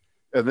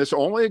 And this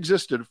only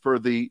existed for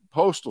the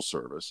Postal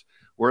Service,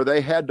 where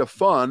they had to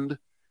fund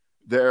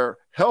their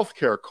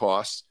healthcare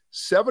costs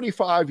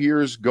 75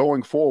 years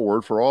going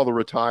forward for all the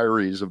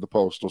retirees of the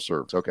Postal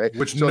Service. Okay.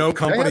 Which no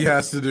company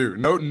has to do.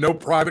 No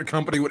private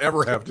company would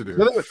ever have to do.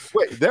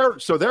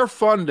 They're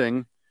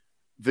funding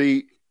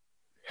the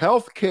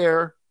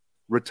healthcare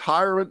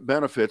retirement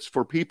benefits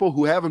for people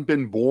who haven't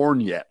been born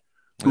yet,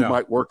 who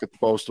might work at the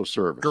Postal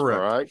Service. Correct.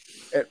 All right.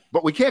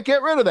 But we can't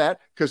get rid of that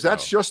because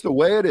that's just the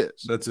way it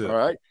is. That's it. All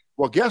right.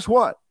 Well, guess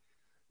what?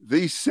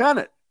 The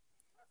Senate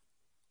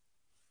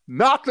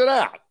knocked it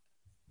out.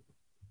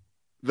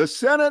 The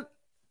Senate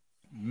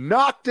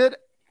knocked it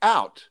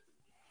out.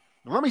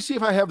 Let me see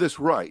if I have this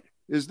right.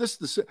 Is this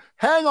the?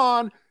 Hang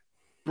on,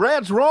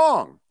 Brad's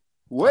wrong.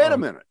 Wait a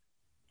minute.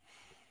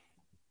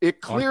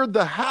 It cleared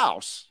the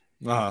House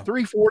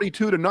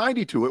 342 to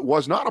 92. It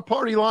was not a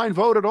party line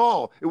vote at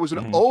all. It was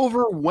an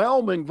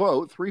overwhelming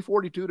vote,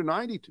 342 to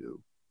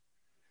 92.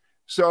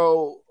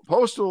 So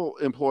postal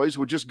employees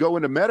would just go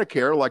into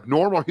Medicare like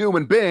normal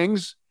human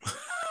beings,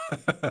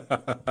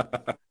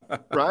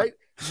 right?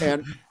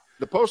 And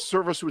the Postal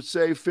Service would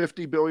save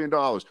 $50 billion.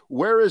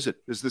 Where is it?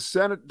 Is the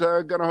Senate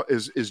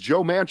is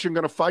Joe Manchin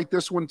gonna fight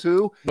this one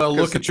too? Well,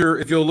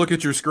 if you'll look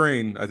at your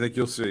screen, I think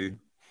you'll see.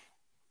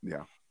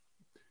 Yeah.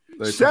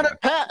 Senate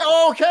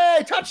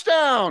okay,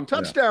 touchdown.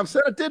 Yeah.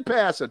 Senate did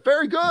pass it.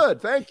 Very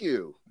good. Thank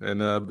you. And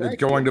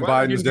going to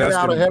Biden's desk. Get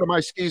out ahead of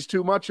my skis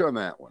too much on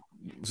that one.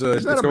 So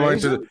it's going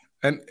to,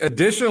 and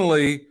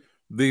additionally,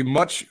 the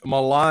much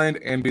maligned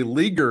and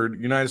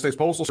beleaguered United States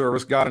Postal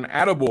Service got an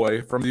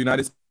attaboy from the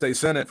United States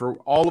Senate for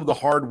all of the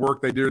hard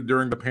work they did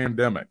during the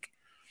pandemic.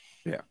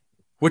 Yeah.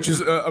 Which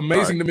is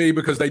amazing to me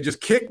because they just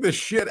kick the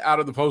shit out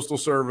of the Postal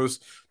Service.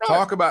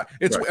 Talk about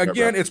it's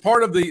it's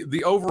part of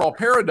the overall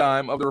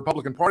paradigm of the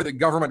Republican Party that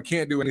government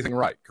can't do anything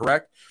right.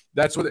 Correct?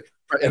 That's what.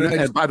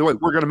 And by the way,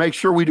 we're going to make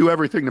sure we do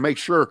everything to make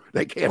sure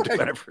they can't do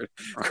anything.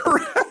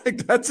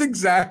 Correct. That's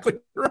exactly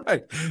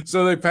right.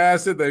 So they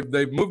passed it.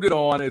 They've moved it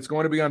on. It's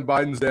going to be on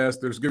Biden's desk.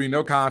 There's going to be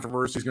no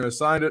controversy. He's going to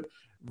sign it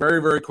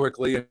very, very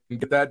quickly and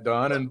get that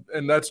done.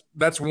 And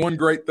that's one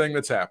great thing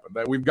that's happened,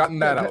 that we've gotten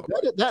that out.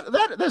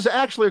 That's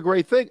actually a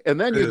great thing. And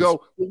then you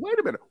go, well, wait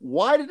a minute.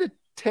 Why did it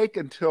take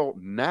until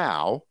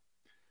now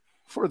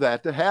for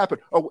that to happen?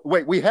 Oh,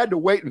 wait, we had to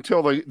wait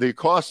until the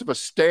cost of a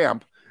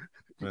stamp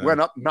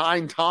went up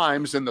 9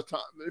 times in the time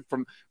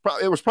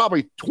it was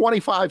probably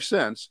 25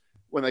 cents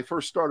when they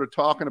first started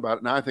talking about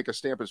it. Now I think a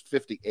stamp is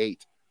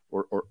 58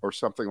 or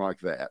something like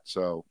that.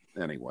 So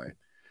anyway,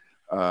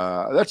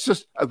 that's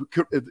just,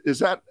 is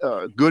that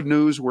good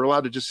news? We're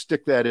allowed to just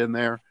stick that in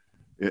there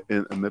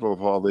in the middle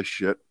of all this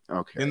shit.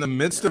 Okay. In the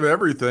midst of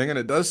everything. And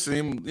it does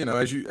seem,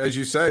 as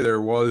you say, there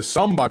was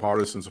some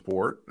bipartisan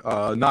support,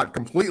 not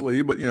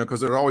completely, but, because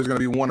there's always going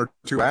to be one or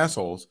two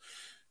assholes.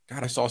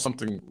 God, I saw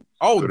something.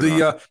 Oh,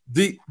 the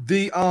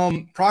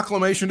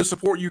proclamation to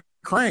support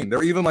Ukraine. There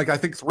were even I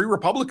think 3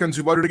 Republicans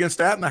who voted against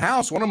that in the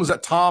House. One of them was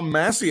that Tom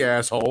Massey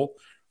asshole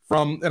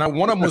one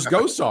of them was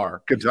Gosar.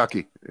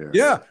 Kentucky.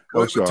 Yeah.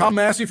 Tom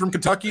Massey from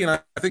Kentucky, and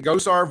I think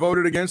Gosar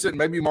voted against it, and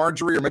maybe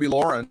Marjorie or maybe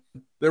Lauren.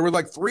 There were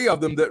 3 of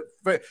them that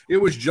it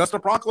was just a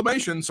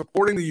proclamation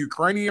supporting the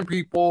Ukrainian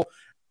people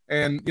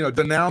and,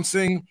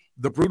 denouncing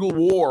the brutal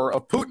war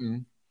of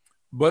Putin.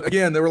 But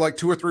again, there were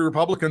 2 or 3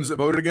 Republicans that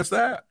voted against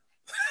that.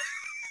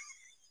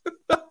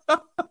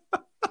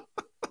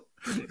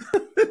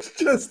 It's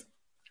just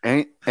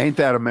ain't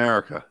that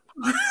America?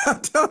 I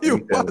tell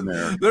you what,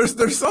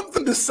 there's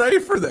something to say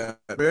for that,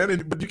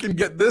 man. But you can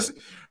get this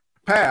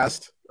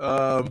passed.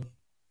 But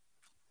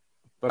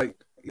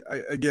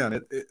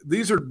again,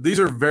 these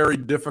are very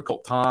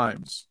difficult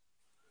times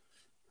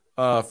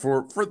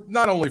for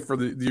not only for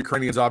the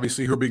Ukrainians,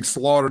 obviously, who are being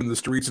slaughtered in the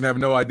streets and have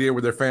no idea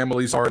where their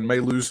families are and may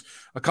lose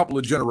a couple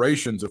of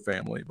generations of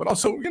family, but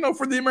also,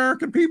 for the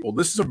American people.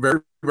 This is a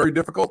very, very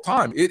difficult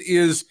time. It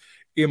is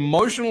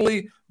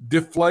emotionally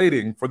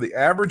deflating for the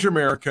average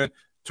American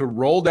to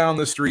roll down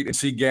the street and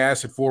see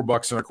gas at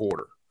 $4.25,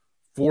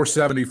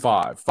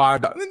 $4.75,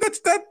 $5. I mean,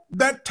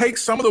 that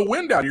takes some of the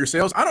wind out of your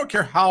sails. I don't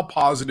care how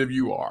positive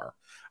you are.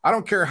 I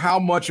don't care how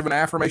much of an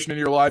affirmation in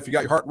your life. You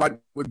got your heart right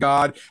with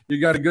God. You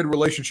got a good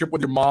relationship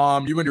with your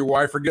mom. You and your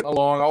wife are getting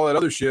along, all that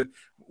other shit.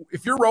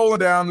 If you're rolling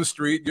down the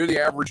street, you're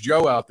the average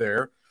Joe out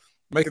there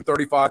making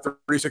 35,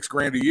 36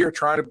 grand a year,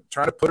 trying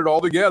to put it all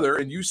together,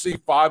 and you see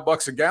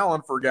 $5 a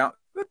gallon for a gallon,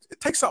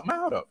 it takes something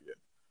out of you.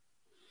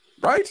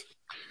 Right?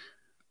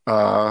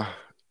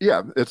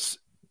 Yeah,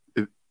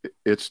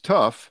 it's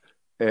tough.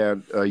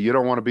 And you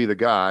don't want to be the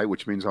guy,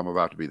 which means I'm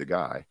about to be the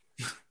guy,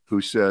 who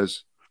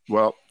says,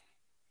 well,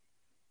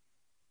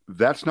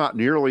 that's not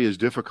nearly as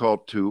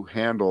difficult to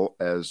handle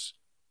as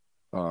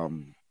a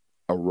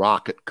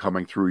rocket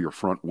coming through your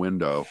front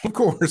window, of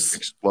course,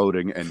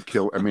 exploding and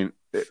kill. I mean,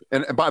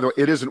 and by the way,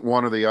 it isn't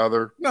one or the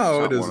other.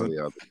 No, it isn't. One or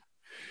the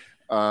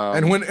other.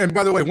 And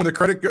by the way, when the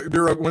credit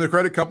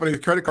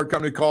card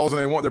company calls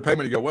and they want their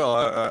payment, you go, well,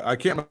 I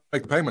can't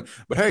make the payment,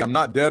 but hey, I'm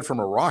not dead from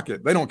a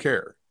rocket. They don't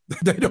care.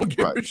 They don't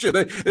give a shit.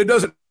 It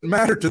doesn't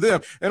matter to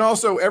them. And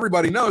also,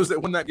 everybody knows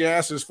that when that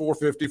gas is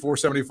 $4.50,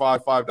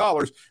 $4.75,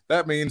 $5,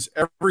 that means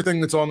everything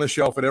that's on the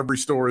shelf at every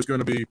store is going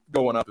to be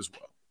going up as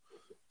well.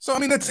 So, I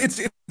mean,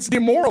 it's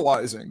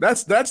demoralizing.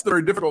 That's the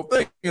very difficult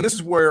thing. And this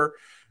is where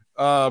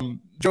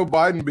Joe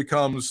Biden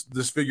becomes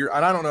this figure.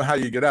 And I don't know how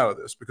you get out of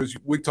this, because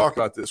we talked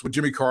about this with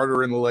Jimmy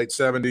Carter in the late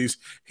 70s.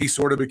 He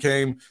sort of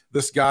became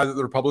this guy that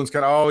the Republicans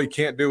he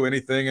can't do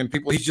anything. And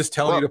he's just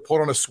telling you to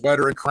put on a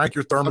sweater and crank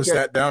your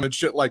thermostat down and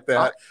shit like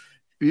that.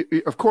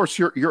 Of course,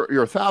 you're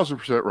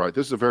 1,000% right.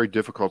 This is a very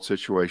difficult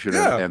situation.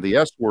 Yeah. And the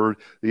S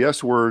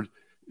word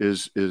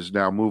is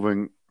now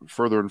moving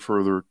further and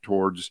further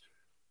towards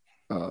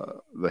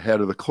the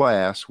head of the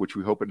class, which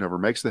we hope it never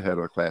makes the head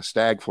of the class,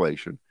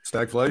 stagflation.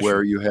 Stagflation.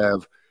 Where you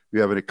have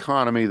an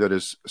economy that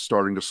is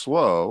starting to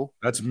slow.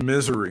 That's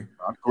misery.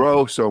 Not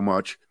grow so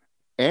much,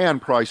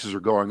 and prices are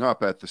going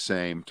up at the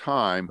same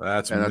time.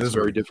 That's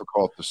very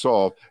difficult to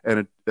solve.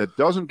 And it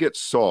doesn't get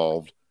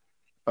solved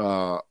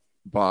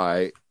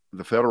by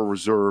the Federal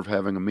Reserve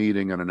having a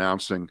meeting and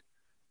announcing,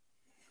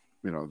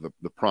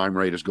 the prime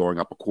rate is going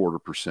up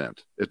 0.25%.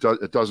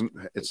 It doesn't.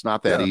 It's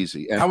not that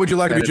easy. And, how would you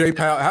like to be Jay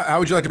Powell? How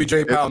would you like to be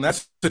Jay Powell in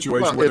that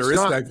situation where there is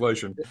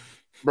stagflation?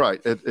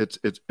 Right. It's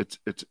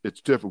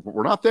different.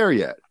 We're not there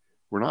yet.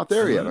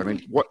 I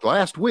mean,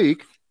 last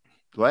week,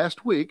 they're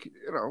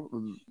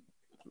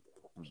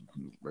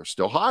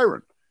still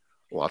hiring.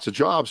 Lots of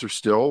jobs are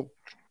still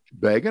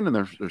begging, and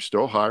they're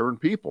still hiring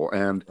people.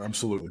 And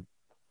absolutely,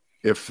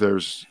 if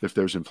there's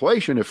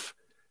inflation,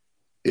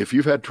 if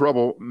you've had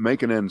trouble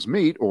making ends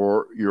meet,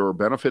 or your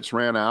benefits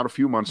ran out a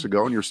few months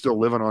ago and you're still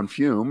living on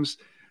fumes,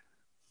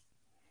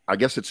 I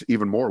guess it's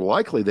even more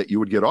likely that you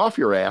would get off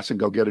your ass and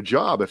go get a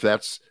job if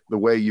that's the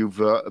way you've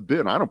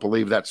been. I don't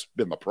believe that's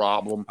been the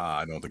problem.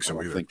 I don't think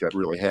so either. I think that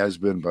really has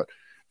been, but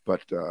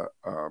I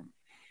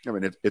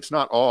mean, it's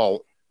not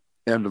all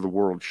end of the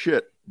world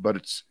shit, but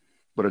it's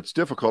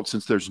difficult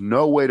since there's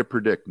no way to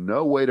predict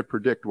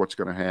what's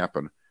going to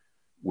happen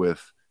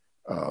with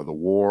the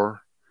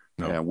war.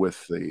 No. And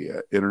with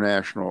the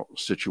international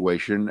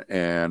situation,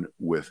 and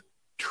with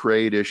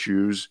trade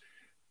issues,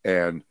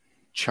 and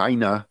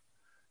China,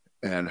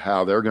 and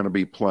how they're going to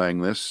be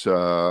playing this.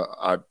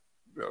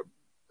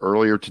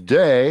 Earlier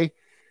today,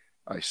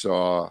 I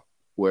saw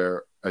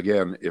where,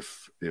 again,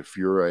 if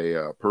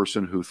you're a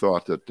person who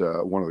thought that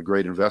one of the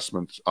great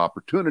investment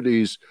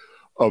opportunities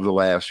of the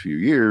last few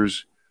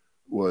years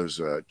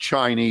was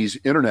Chinese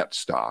internet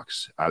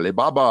stocks,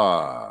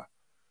 Alibaba,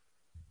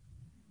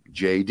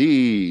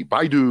 JD,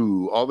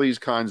 Baidu, all these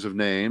kinds of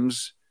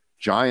names,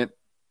 giant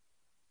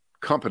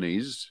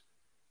companies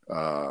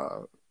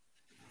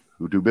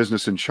who do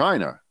business in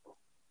China,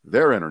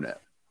 their internet.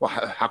 Well,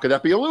 how could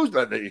that be a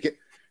loser?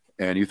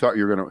 And you thought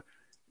you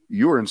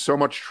were in so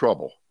much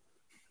trouble.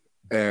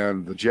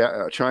 And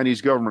the Chinese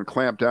government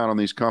clamped down on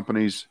these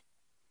companies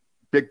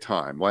big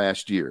time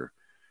last year.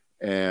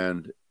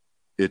 And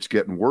it's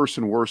getting worse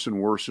and worse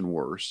and worse and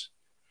worse.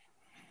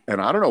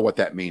 And I don't know what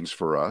that means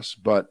for us,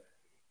 but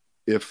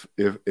if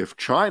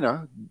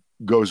China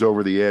goes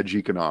over the edge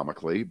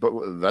economically, but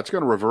that's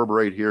going to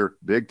reverberate here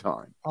big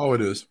time. Oh,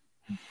 it is.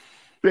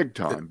 Big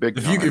time.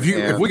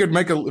 If we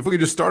could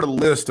just start a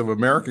list of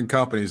American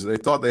companies that they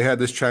thought they had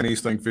this Chinese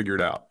thing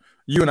figured out,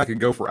 you and I could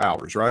go for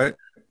hours, right?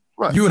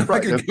 Right. You and I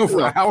could go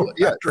for hours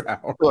after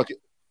hours. Look,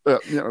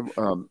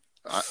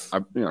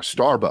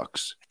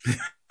 Starbucks,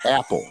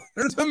 Apple.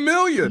 There's a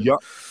million.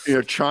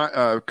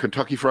 China,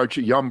 Kentucky Fried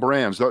Chicken, Yum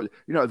Brands.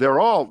 They're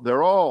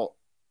all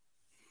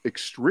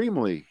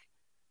extremely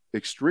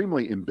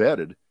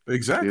embedded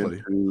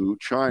into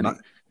China.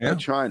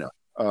 China.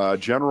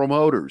 General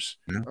Motors,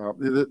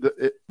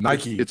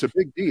 Nike. It's a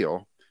big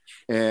deal,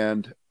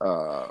 and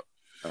I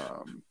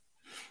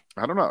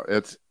don't know.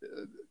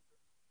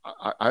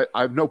 I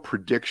have no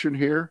prediction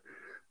here.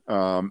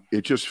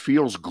 It just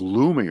feels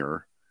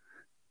gloomier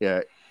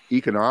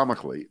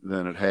economically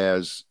than it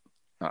has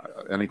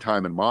any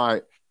time in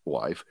my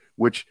life.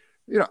 Which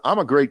I'm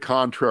a great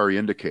contrary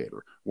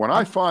indicator. When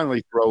I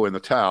finally throw in the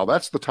towel,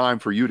 that's the time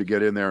for you to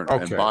get in there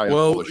and buy it.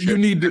 Well, you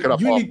need to pick it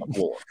up off the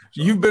floor.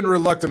 So. You've been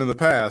reluctant in the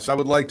past. I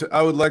would like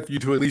you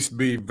to at least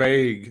be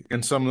vague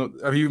in some.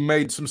 Have you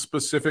made some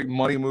specific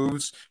money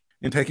moves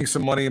in taking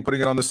some money and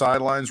putting it on the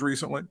sidelines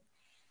recently?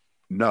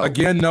 No.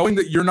 Again, knowing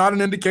that you're not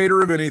an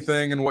indicator of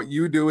anything and what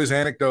you do is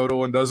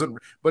anecdotal and doesn't.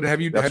 But have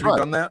you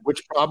done that?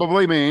 Which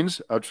probably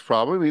means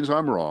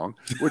I'm wrong.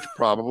 Which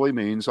probably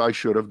means I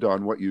should have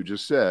done what you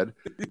just said.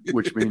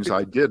 Which means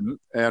I didn't,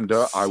 and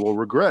I will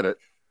regret it.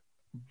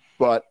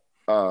 But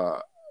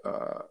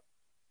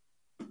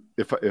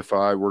if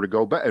I were to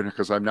go back,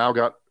 because I've now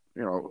got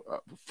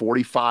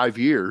 45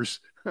 years,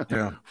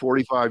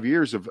 45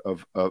 years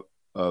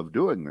of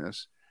doing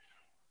this.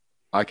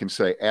 I can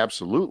say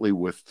absolutely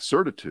with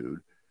certitude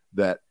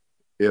that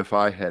if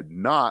I had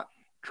not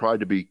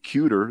tried to be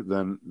cuter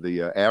than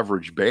the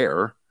average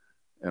bear,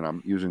 and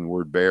I'm using the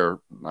word bear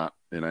not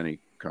in any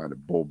kind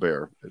of bull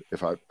bear,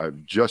 if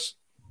I've just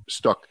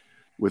stuck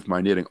with my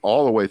knitting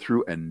all the way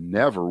through and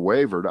never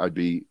wavered, I'd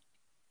be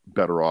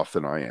better off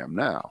than I am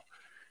now.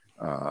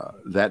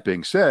 That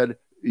being said,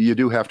 you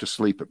do have to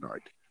sleep at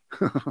night.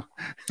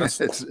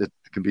 It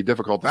can be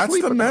difficult to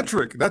sleep. That's the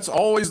metric. That's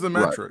always the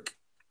metric. Right.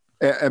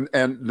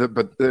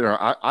 But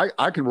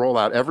I can roll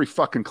out every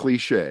fucking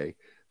cliche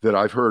that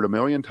I've heard a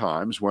million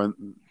times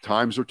when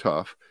times are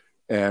tough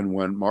and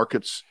when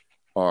markets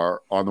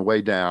are on the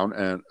way down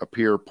and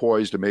appear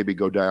poised to maybe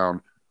go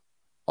down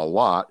a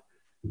lot.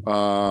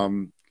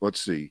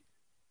 Let's see.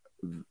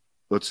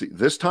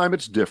 This time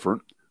it's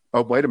different.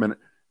 Oh, wait a minute.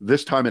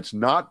 This time it's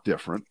not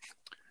different.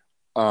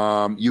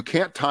 You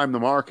can't time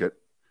the market,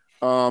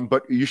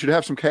 but you should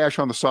have some cash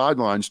on the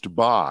sidelines to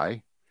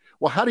buy.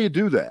 Well, how do you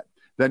do that?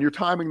 then you're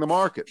timing the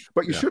market.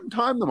 But you Yeah. shouldn't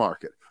time the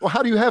market. Well,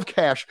 how do you have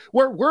cash?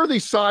 Where are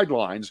these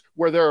sidelines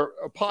where there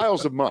are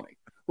piles of money?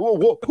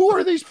 Who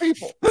are these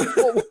people?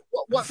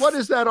 What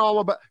is that all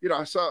about? You know,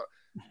 I saw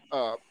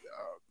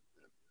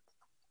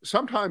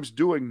sometimes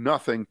doing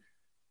nothing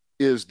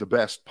is the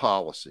best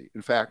policy.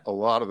 In fact, a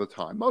lot of the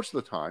time, most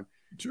of the time,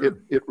 Sure.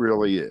 it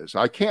really is.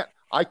 I can't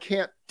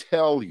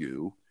tell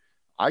you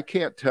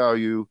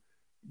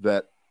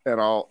that,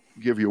 and I'll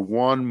give you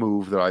one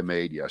move that I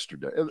made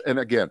yesterday. And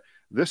again,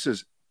 this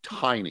is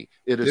tiny.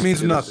 It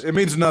means nothing. It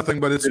means nothing,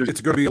 but it's going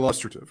to be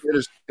illustrative.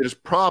 It is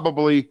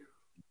probably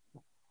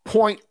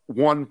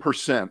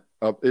 0.1%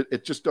 of it.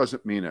 It just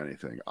doesn't mean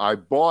anything. I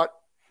bought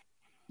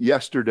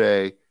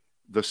yesterday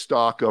the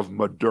stock of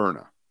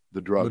Moderna,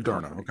 the drug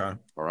company. Okay.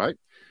 All right.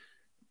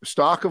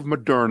 Stock of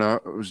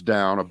Moderna was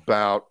down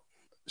about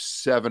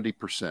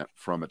 70%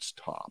 from its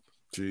top.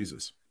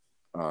 Jesus.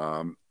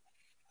 It's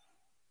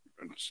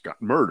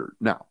got murdered.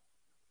 Now,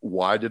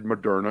 why did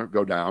Moderna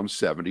go down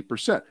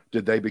 70%?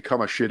 Did they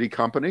become a shitty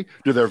company?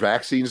 Do their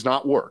vaccines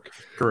not work?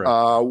 Correct.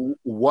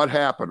 What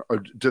happened? Or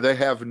do they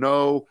have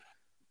no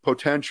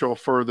potential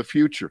for the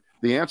future?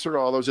 The answer to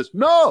all those is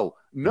no,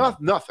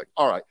 nothing.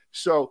 All right.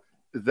 So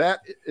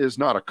that is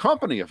not a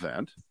company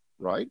event,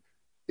 right?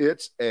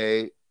 It's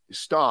a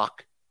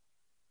stock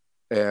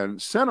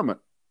and sentiment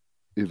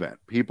event.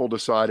 People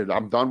decided,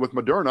 I'm done with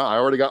Moderna. I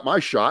already got my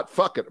shot.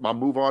 Fuck it. I'll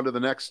move on to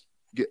the next.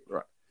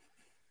 Right.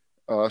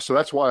 So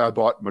that's why I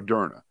bought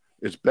Moderna.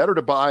 It's better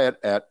to buy it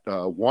at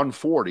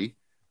 140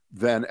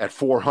 than at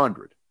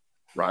 400,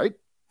 right?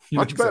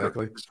 Much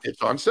Exactly. better.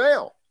 It's on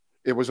sale.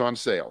 It was on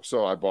sale.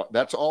 So I bought,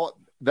 that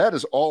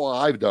is all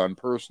I've done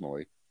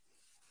personally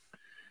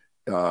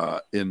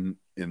in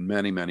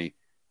many, many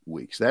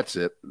weeks. That's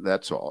it.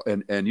 That's all.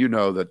 And you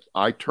know that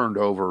I turned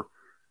over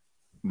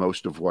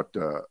most of what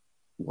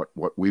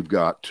we've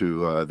got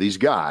to these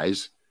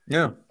guys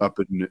up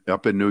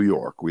in New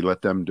York. We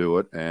let them do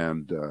it.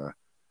 And,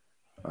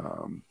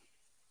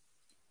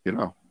 you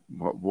know,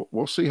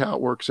 we'll see how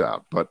it works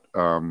out, but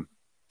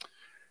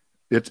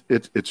it's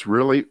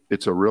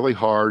a really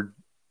hard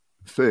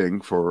thing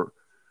for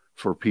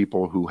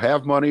people who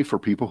have money, for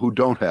people who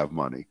don't have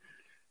money.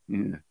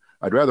 Yeah.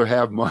 I'd rather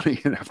have money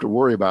and have to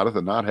worry about it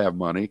than not have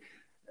money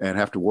and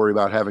have to worry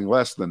about having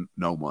less than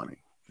no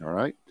money. All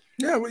right.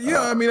 Yeah, well,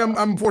 yeah. I mean,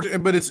 I'm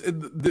fortunate, but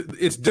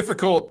it's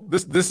difficult.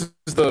 This is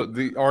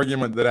the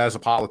argument that as a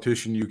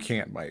politician you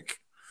can't make.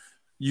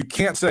 You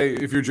can't say,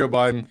 if you're Joe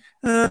Biden,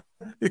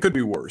 it could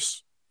be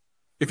worse.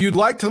 If you'd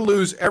like to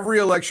lose every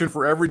election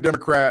for every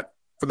Democrat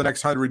for the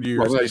next 100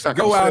 years,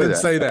 go out and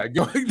say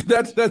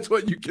that. That's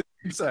what you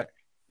can say.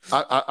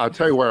 I'll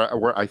tell you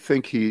where I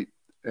think he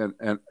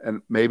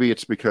and maybe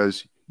it's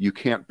because you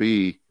can't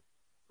be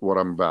what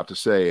I'm about to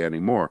say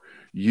anymore.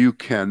 You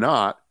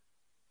cannot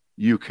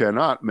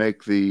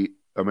make the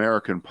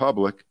American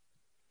public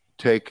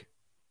take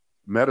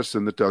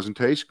medicine that doesn't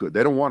taste good.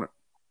 They don't want it.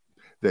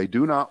 They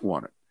do not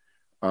want it.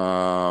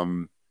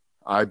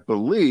 I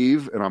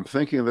believe, and I'm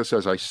thinking of this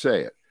as I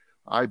say it,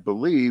 I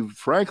believe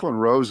Franklin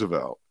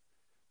Roosevelt,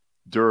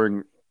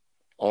 during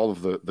all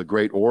of the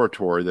great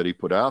oratory that he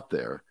put out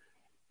there,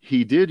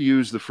 he did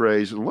use the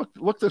phrase, and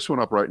look this one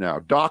up right now,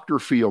 Dr.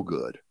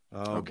 Feelgood.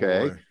 Oh,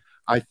 okay. Boy.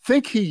 I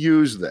think he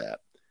used that.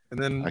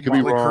 And then I could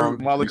be wrong.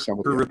 Motley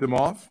Crue ripped him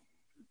off.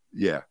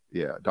 Yeah.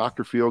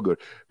 Dr. Feelgood.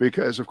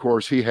 Because, of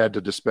course, he had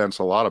to dispense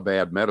a lot of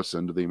bad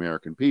medicine to the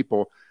American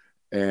people.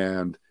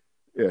 And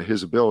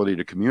his ability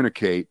to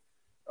communicate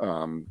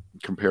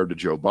compared to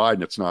Joe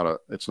Biden, it's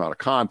not a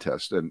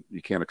contest. And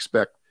you can't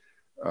expect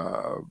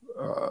Joe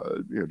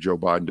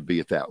Biden to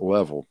be at that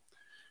level.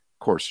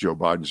 Of course, Joe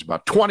Biden's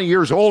about 20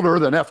 years older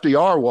than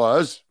FDR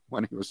was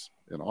when he was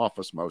in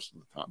office most of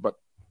the time. But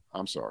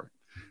I'm sorry.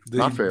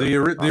 Not fair. The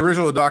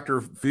original Dr.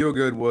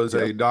 Feelgood was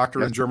a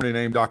doctor in Germany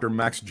named Dr.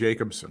 Max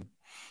Jacobson.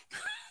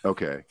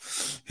 Okay.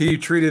 He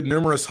treated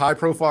numerous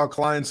high-profile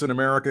clients in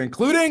America,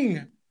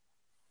 including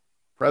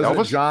President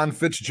Elvis? John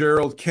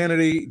Fitzgerald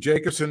Kennedy.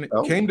 Jacobson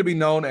came to be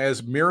known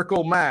as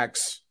Miracle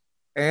Max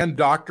and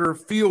Dr.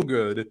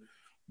 Feelgood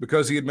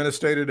because he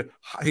administered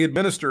highly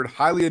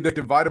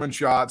addictive vitamin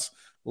shots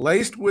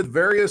laced with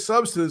various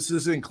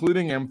substances,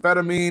 including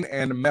amphetamine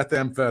and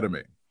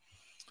methamphetamine.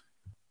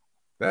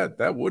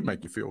 That would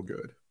make you feel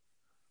good.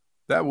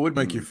 That would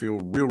make you feel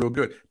real, real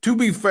good. To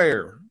be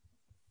fair,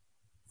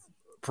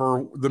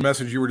 for the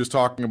message you were just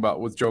talking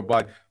about with Joe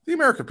Biden, the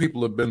American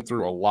people have been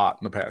through a lot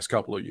in the past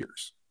couple of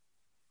years.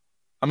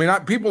 I mean,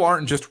 people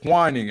aren't just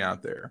whining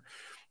out there.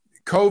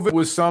 COVID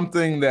was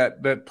something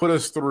that put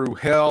us through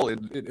hell.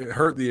 It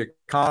hurt the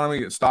economy.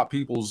 It stopped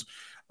people's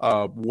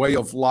way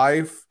of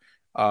life.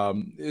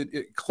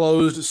 It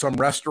closed some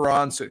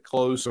restaurants. It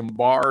closed some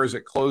bars.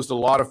 It closed a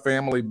lot of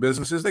family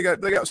businesses. They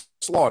got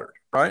slaughtered,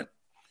 right?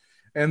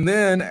 And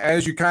then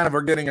as you kind of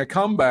are getting a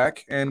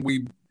comeback, and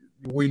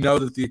we know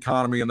that the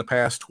economy in the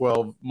past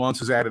 12 months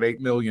has added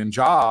 8 million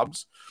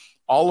jobs,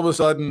 all of a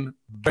sudden,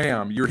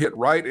 bam, you're hit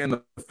right in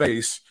the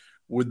face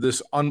with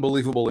this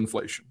unbelievable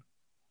inflation.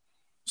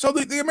 So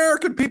the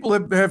American people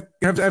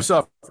have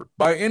suffered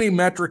by any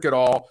metric at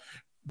all.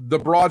 The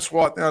broad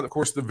swath, now, of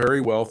course, the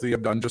very wealthy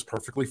have done just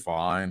perfectly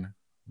fine.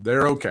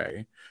 They're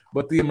okay.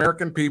 But the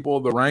American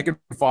people, the rank and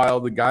file,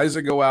 the guys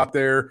that go out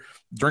there,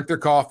 drink their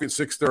coffee at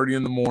 6:30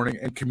 in the morning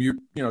and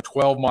commute,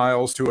 12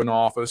 miles to an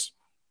office,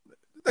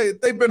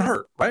 they've been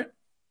hurt, right?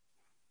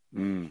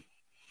 Mm.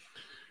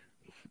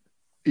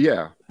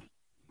 Yeah.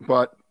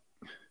 But,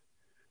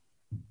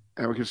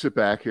 and we can sit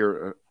back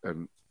here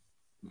and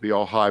be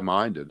all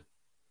high-minded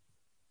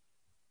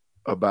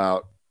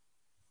about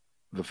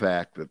the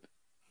fact that,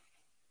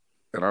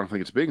 and I don't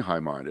think it's being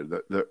high-minded,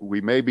 that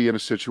we may be in a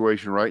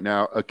situation right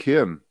now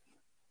akin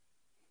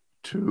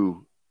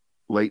to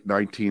late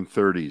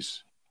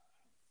 1930s,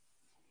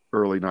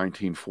 early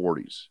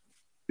 1940s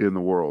in the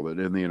world and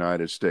in the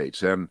United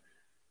States. And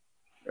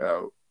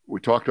we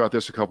talked about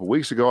this a couple of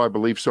weeks ago. I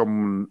believe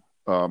someone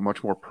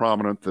much more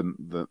prominent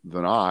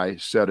than I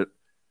said it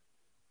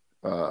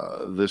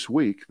this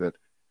week, that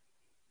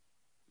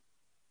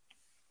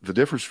the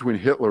difference between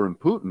Hitler and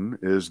Putin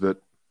is that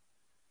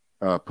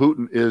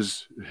Putin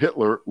is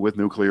Hitler with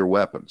nuclear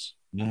weapons.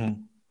 Mm-hmm.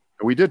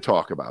 And we did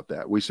talk about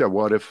that. We said,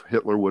 what if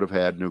Hitler would have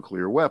had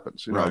nuclear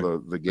weapons?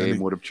 The game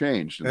would have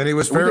changed. And he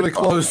was fairly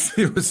close.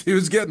 He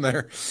was getting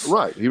there.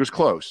 Right. He was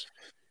close.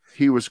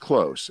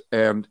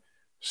 And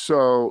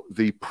so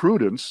the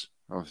prudence,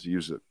 I'll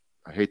use it,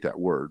 I hate that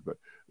word, but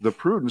the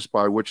prudence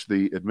by which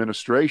the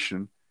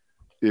administration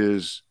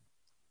is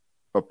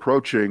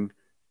approaching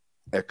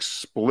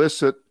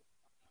explicit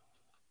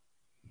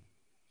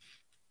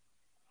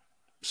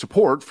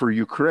support for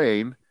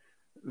Ukraine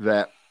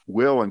that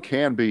will and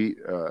can be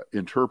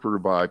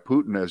interpreted by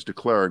Putin as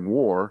declaring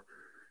war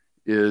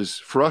is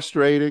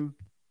frustrating.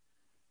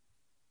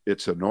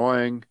 It's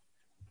annoying,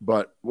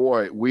 but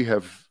boy, we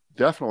have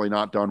definitely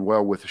not done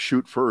well with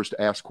shoot first,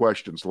 ask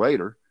questions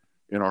later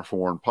in our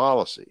foreign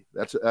policy.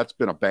 That's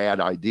been a bad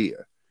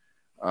idea.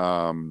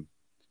 Are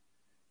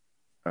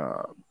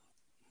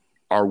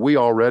we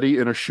already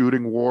in a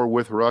shooting war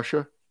with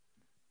Russia?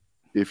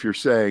 If you're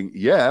saying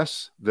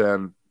yes,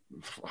 then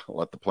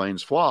let the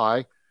planes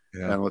fly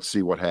and let's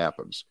see what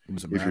happens.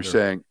 If you're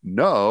saying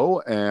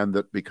no, and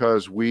that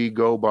because we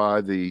go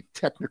by the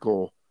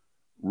technical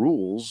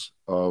rules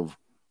of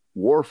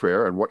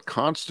warfare and what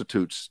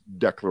constitutes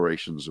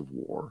declarations of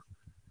war,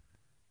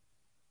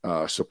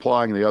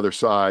 supplying the other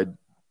side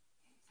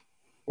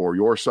or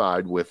your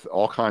side with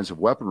all kinds of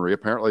weaponry,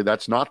 apparently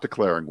that's not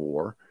declaring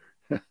war.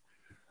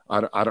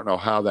 I don't know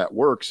how that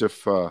works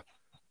if in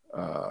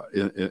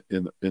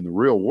the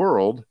real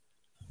world,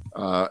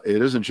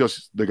 it isn't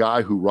just the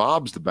guy who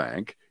robs the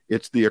bank.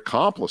 It's the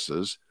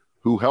accomplices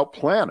who helped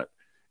plan it.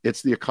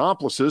 It's the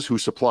accomplices who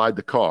supplied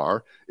the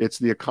car. It's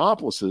the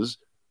accomplices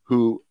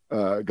who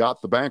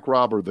got the bank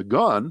robber the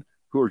gun,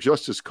 who are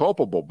just as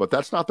culpable. But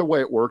that's not the way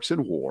it works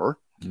in war,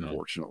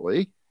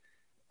 unfortunately.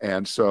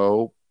 And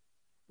so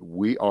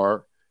we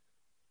are,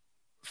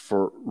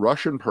 for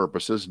Russian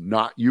purposes,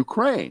 not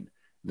Ukraine.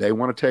 They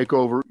want to take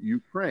over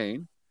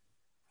Ukraine.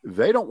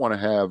 They don't want to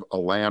have a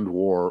land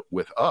war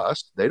with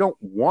us. They don't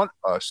want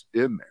us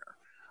in there.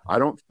 I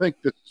don't think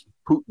this is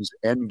Putin's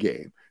end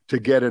game, to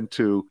get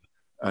into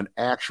an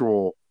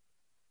actual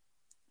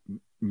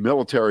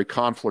military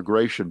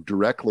conflagration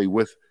directly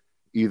with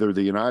either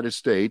the United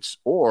States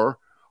or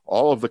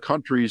all of the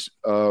countries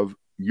of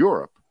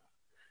Europe.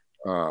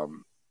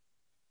 And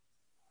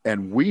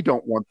we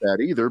don't want that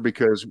either,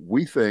 because I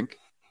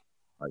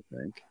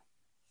think,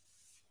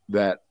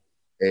 that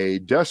a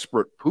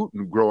desperate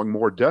Putin, growing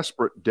more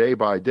desperate day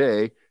by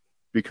day,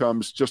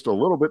 becomes just a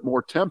little bit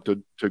more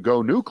tempted to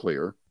go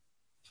nuclear.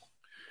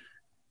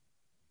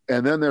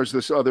 And then there's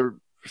this other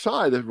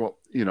side that, well,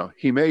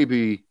 he may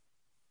be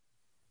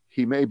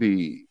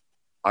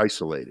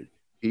isolated,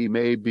 he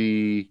may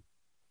be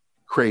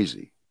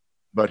crazy,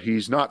 but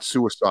he's not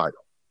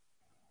suicidal,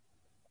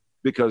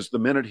 because the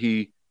minute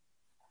he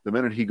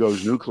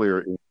goes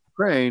nuclear in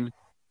Ukraine,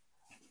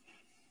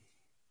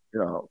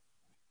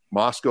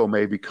 Moscow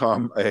may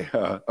become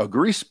a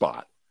grease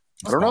spot.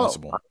 I don't know.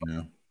 Yeah.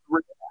 I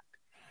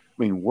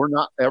mean, we're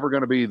not ever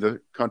going to be the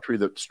country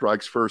that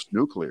strikes first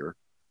nuclear,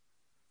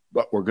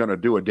 but we're going to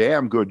do a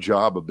damn good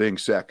job of being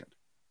second.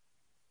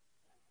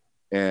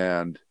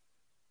 And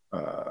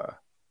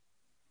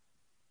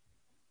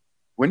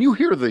when you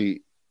hear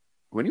the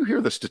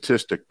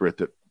statistic, Britt,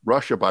 that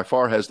Russia by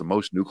far has the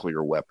most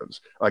nuclear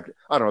weapons, like,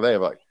 I don't know, they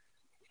have like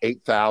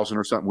 8,000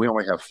 or something. We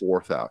only have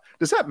 4,000.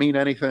 Does that mean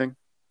anything?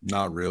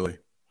 Not really.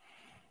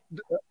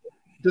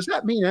 Does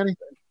that mean anything?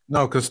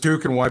 No, because two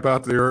can wipe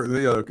out the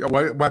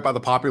earth, wipe out the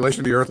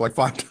population of the earth like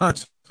 5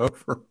 times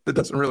over. It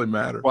doesn't really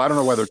matter. Well, I don't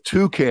know whether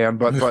 2 can,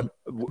 but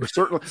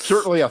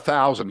certainly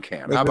 1,000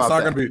 can. How about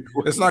that?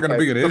 It's not going to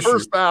be an issue. The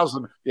first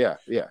 1,000, yeah.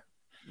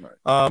 Right.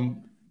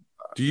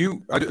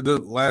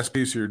 The last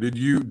piece here?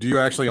 Do you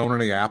actually own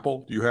any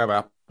Apple? Do you have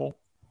Apple?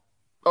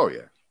 Oh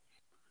yeah.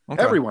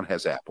 Okay. Everyone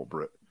has Apple,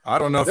 Britt. I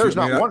don't know if there is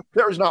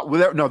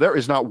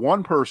not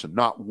one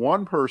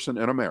person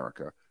in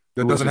America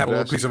that doesn't have a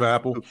little piece of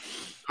Apple,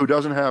 who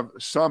doesn't have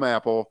some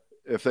Apple.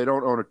 If they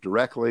don't own it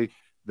directly,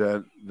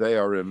 then they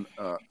are in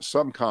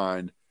some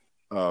kind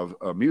of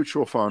a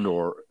mutual fund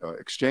or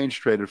exchange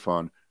traded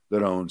fund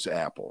that owns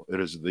Apple.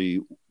 It is the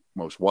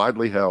most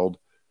widely held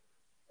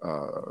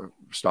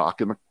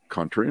stock in the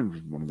country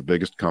and one of the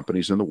biggest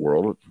companies in the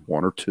world,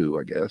 one or two,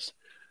 I guess.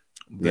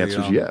 The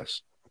answer is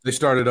yes. They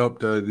started up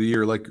the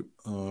year like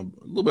a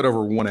little bit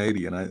over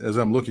 180, and as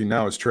I'm looking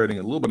now, it's trading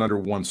a little bit under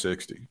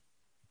 160.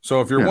 So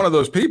if you're one of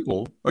those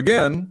people,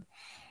 again,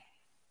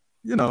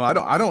 I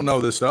don't know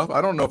this stuff.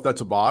 I don't know if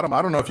that's a bottom.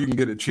 I don't know if you can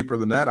get it cheaper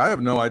than that. I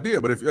have no idea.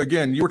 But if,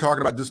 again, you were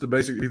talking about just the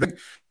basic, you think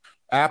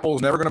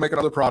Apple's never going to make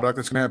another product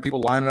that's going to have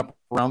people lining up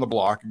around the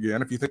block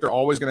again, if you think they're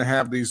always going to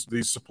have these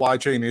supply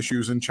chain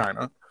issues in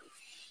China,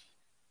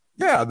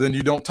 yeah, then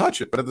you don't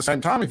touch it. But at the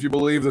same time, if you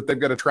believe that they've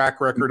got a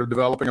track record of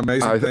developing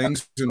amazing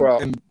things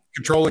and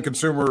controlling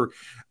consumer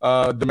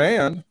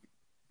demand,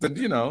 then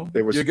you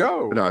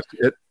go. No,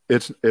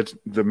 it's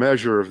the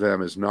measure of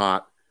them is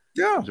not.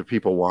 Yeah, do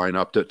people line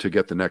up to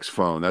get the next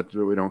phone? That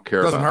we don't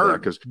care. Doesn't about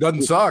hurt because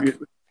doesn't suck.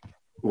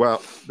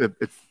 But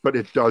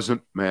it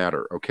doesn't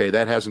matter. Okay,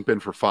 that hasn't been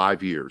for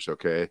 5 years.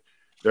 Okay,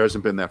 there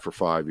hasn't been that for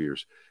 5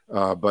 years.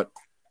 But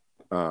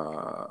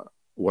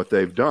what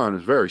they've done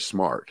is very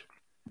smart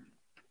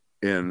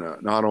in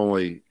not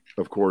only,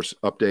 of course,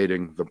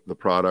 updating the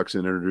products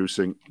and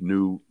introducing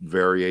new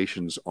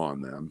variations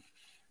on them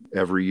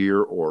every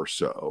year or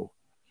so,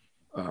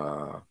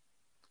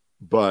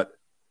 but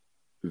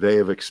they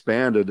have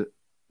expanded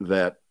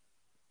that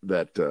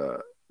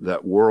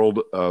world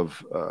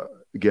of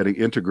getting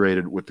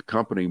integrated with the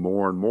company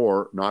more and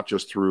more, not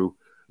just through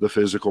the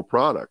physical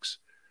products.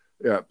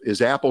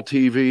 Is Apple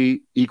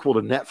TV equal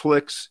to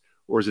Netflix,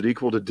 or is it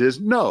equal to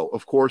Disney? No,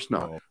 of course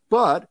not. No.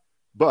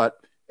 But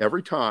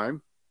every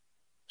time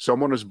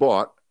someone has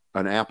bought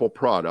an Apple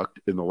product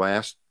in the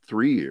last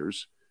 3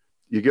 years,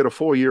 you get a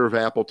full year of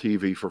Apple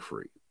TV for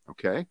free.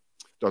 Okay.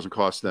 Doesn't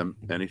cost them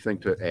anything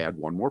to add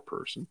one more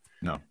person.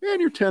 No. And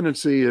your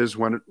tendency is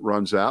when it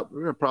runs out,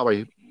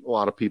 probably a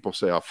lot of people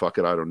say, oh, fuck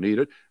it, I don't need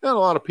it. And a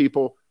lot of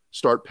people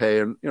start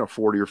paying, $40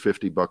 or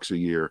 $50 a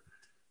year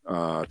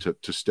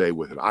to stay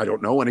with it. I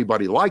don't know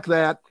anybody like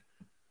that.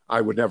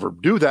 I would never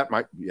do that.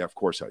 Yeah, of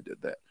course I did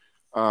that.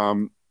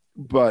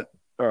 But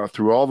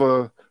through all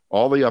the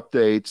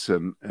updates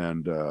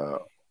and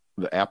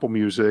the Apple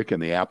Music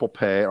and the Apple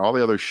Pay, all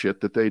the other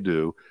shit that they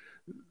do,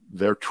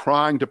 they're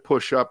trying to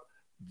push up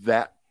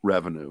that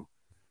revenue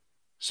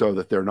so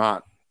that they're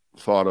not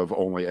thought of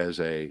only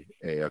as a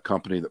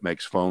company that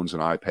makes phones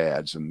and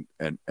iPads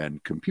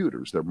and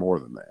computers. They're more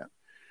than that.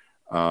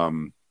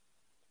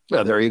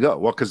 Yeah, there you go.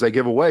 Well, because they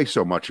give away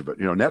so much of it.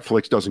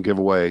 Netflix doesn't give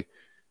away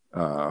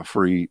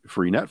free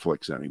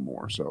Netflix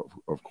anymore. So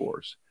of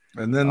course.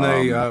 And then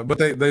they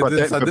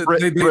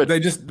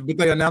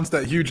announced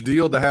that huge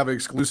deal to have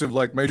exclusive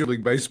like Major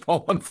League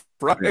Baseball on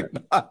Friday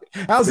night.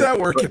 How's that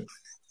working?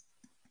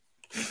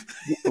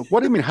 What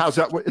do you mean? How's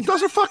that? It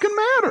doesn't fucking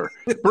matter,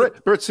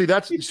 Britt. See,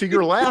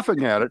 you're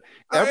laughing at it.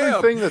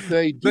 Everything that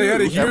they do, they had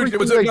a huge. It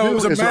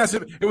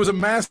was a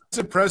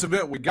massive press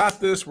event. We got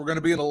this. We're going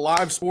to be in a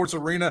live sports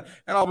arena,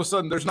 and all of a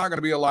sudden, there's not going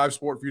to be a live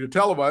sport for you to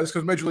televise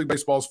because Major League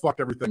Baseball's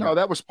fucked everything up.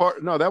 That was part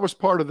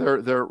of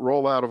their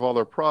rollout of all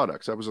their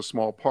products. That was a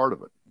small part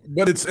of it.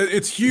 But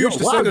it's huge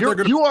to say that they're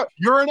going to.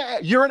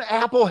 You're an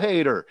Apple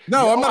hater.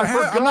 No, I'm not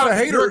a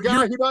hater.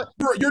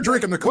 You're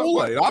drinking the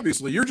Kool-Aid.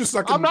 Obviously, you're just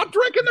sucking. I'm not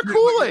drinking the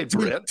Kool-Aid,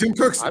 Britt. Tim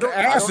Cook's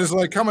ass is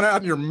like coming out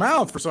in your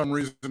mouth for some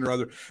reason or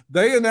other.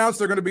 They announced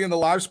they're going to be in the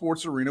live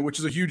sports arena, which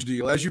is a huge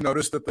deal. As you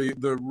noticed, that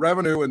the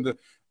revenue and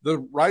the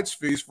rights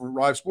fees for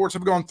live sports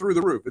have gone through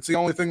the roof. It's the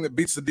only thing that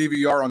beats the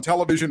DVR on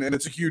television, and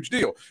it's a huge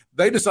deal.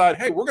 They decide,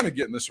 hey, we're going to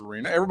get in this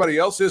arena. Everybody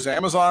else is.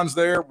 Amazon's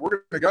there. We're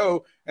going to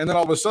go. And then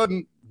all of a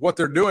sudden, what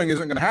they're doing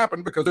isn't going to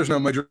happen because there's no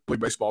Major League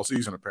Baseball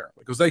season,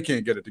 apparently, because they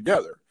can't get it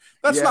together.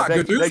 That's not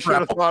good news for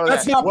Apple.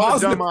 That's not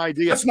positive. Dumb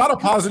idea. That's not a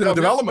positive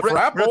development for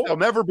Apple. There'll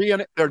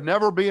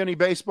never be any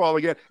baseball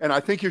again, and I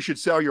think you should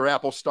sell your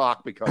Apple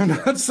stock because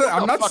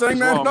I'm not saying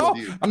that at all.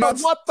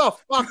 What the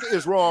fuck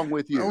is wrong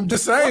with you? I'm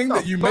just saying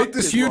that you make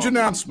this huge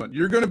announcement.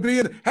 You're going to be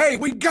in. Hey,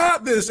 we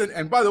got this,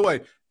 and by the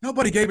way,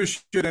 nobody gave a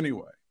shit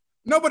anyway.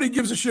 Nobody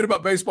gives a shit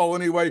about baseball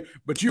anyway,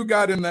 but you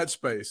got in that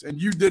space and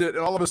you did it. And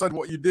all of a sudden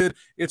what you did,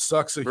 it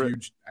sucks a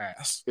huge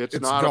ass. It's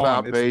not gone.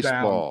 About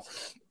baseball.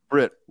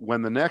 Britt,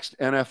 when the next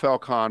NFL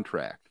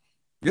contract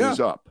is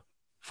up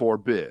for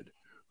bid,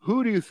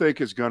 who do you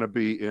think is going to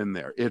be in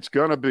there? It's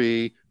going to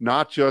be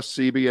not just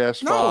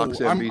CBS, Fox,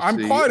 NBC.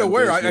 I'm quite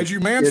aware. As you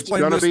mansplain it's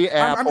going to be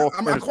Apple.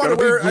 I'm quite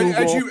aware.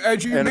 As you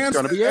it's going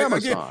to be Amazon.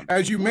 Again,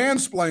 as you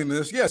mansplain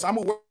this, yes, I'm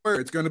aware.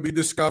 It's going to be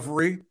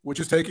Discovery, which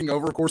is taking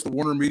over, of course, the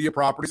Warner Media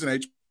properties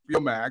and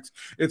HBO Max.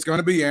 It's going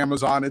to be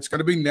Amazon. It's going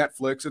to be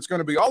Netflix. It's going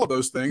to be all of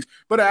those things.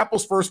 But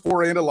Apple's first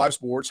foray into live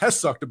sports has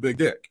sucked a big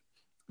dick.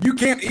 You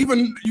can't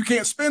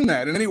spin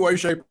that in any way,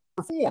 shape,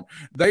 or form.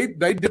 They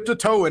dipped a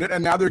toe in it,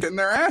 and now they're getting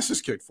their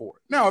asses kicked for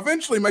it. Now,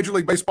 eventually, Major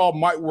League Baseball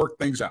might work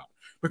things out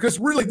because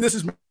really, this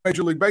is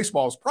Major League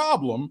Baseball's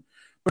problem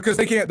because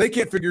they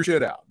can't figure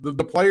shit out. The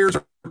players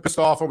are pissed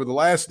off over the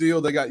last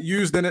deal. They got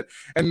used in it,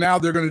 and now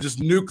they're going to just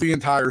nuke the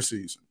entire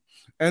season.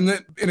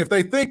 And if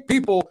they think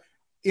people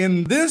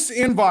in this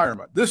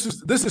environment, this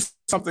is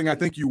something I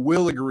think you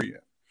will agree in.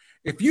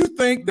 If you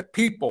think that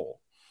people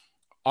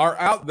are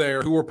out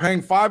there who are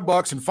paying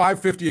 $5 and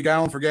 $5.50 a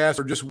gallon for gas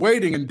or just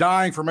waiting and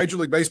dying for Major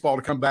League Baseball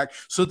to come back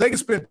so they can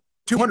spend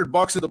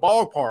 $200 at the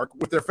ballpark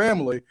with their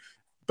family,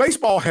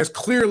 baseball has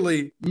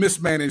clearly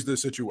mismanaged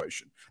this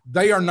situation.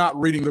 They are not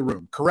reading the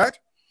room, correct?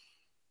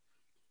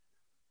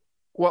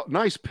 Well,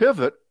 nice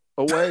pivot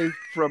away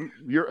from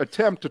your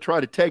attempt to try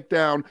to take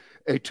down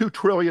a $2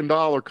 trillion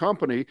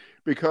company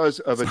because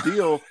of a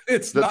deal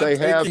that they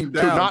have to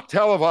not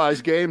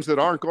televise games that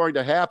aren't going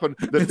to happen,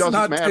 that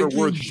doesn't matter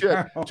worth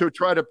shit, to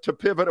try to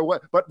pivot away.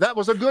 But that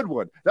was a good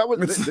one. That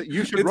was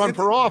you should run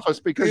for office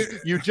because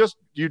you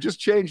just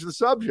changed the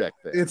subject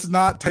there. It's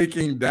not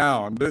taking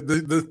down.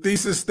 The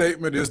thesis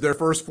statement is their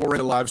first foray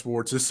into live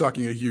sports is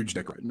sucking a huge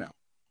dick right now.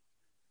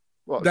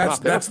 Well, that's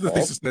the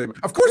thesis statement.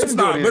 Of course it's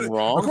not. But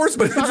wrong. Of course,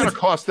 but it's not going to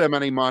cost them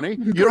any money.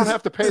 You don't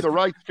have to pay the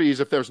rights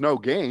fees if there's no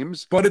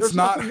games. But it's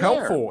not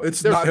helpful.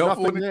 It's not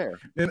helpful. There.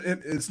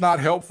 It's not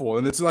helpful.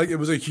 And it's like it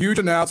was a huge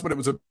announcement. It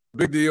was a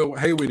big deal.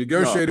 Hey, we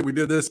negotiated. We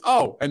did this.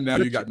 Oh, and now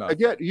you got nothing.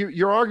 Again,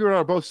 you're arguing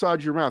on both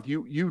sides of your mouth.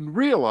 You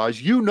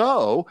realize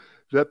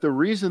that the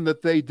reason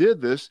that they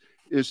did this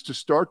is to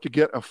start to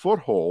get a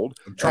foothold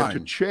and to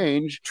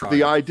change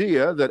the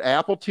idea that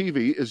Apple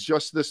TV is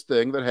just this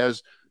thing that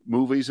has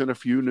movies and a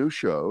few new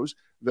shows,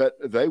 that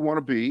they want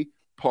to be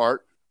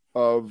part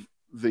of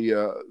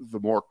the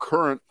more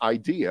current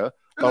idea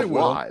of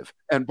live.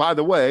 And by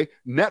the way,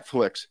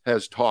 Netflix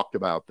has talked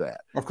about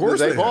that. Of course,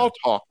 they've all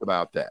talked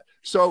about that.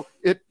 So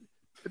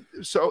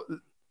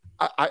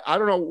I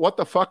don't know what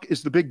the fuck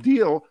is the big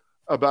deal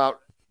about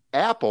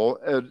Apple.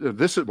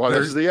 This is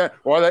the end.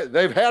 Well,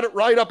 they've had it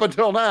right up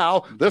until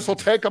now. This will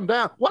take them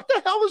down. What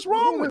the hell is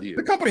wrong with you?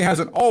 The company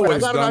hasn't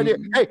always done. An idea.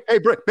 Hey,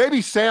 maybe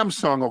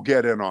Samsung will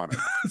get in on it.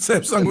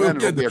 Samsung will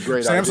get be a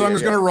great Samsung idea.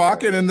 Is going to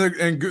rock it, and their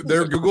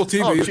Google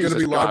TV is going to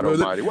be live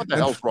with it. What the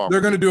hell's wrong?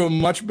 They're going to do a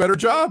much better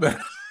job at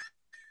it.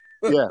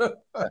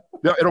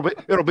 Yeah,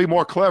 it'll be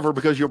more clever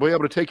because you'll be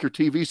able to take your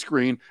TV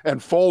screen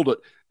and fold it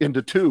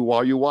into two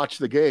while you watch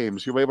the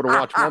games. You'll be able to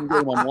watch one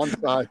game on one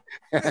side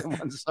and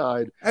one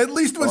side. At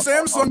least with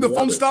Samsung, the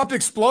phone stopped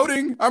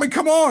exploding. I mean,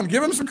 come on,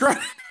 give him some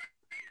credit.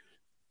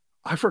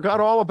 I forgot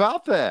all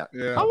about that.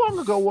 Yeah. How long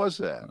ago was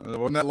that? It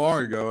wasn't that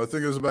long ago. I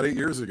think it was about 8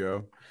 years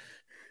ago.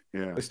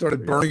 Yeah, they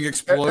started burning,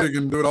 exploding,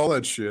 and doing all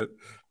that shit.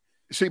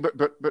 See, but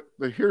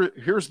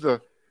here's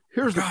the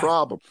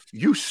problem.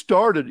 You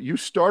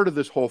started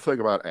this whole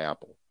thing about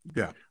Apple,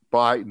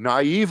 by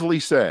naively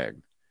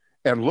saying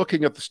and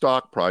looking at the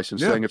stock price and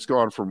saying it's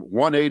gone from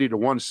 180 to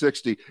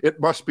 160. It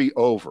must be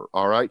over.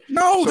 All right.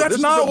 No, so that's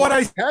not what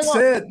I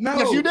said. No,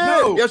 yes, you did.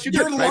 No. Yes, you did.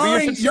 You're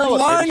lying. You're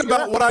lying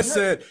about what I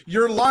said.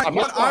 You're lying.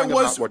 What I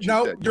was.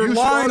 No, you're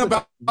lying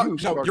about. No,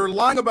 you're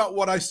lying about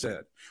what I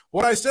said.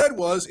 What I said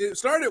was it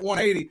started at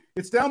 180.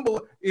 It's down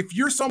below. If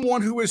you're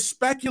someone who is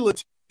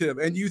speculative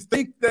and you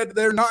think that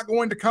they're not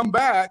going to come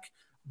back,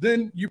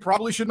 then you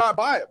probably should not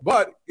buy it.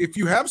 But if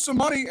you have some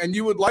money and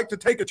you would like to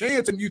take a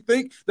chance and you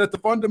think that the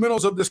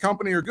fundamentals of this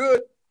company are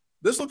good,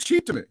 this looks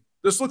cheap to me.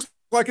 This looks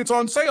like it's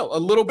on sale a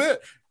little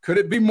bit. Could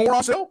it be more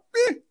on sale?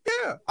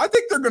 Yeah. I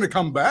think they're going to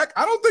come back.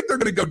 I don't think they're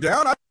going to go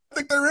down. I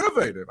think they're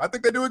innovative. I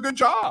think they do a good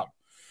job.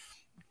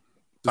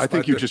 I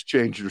think you just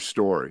changed your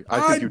story.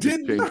 I think you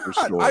just changed your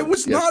story. I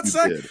was not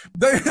saying.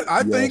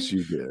 I think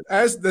you did.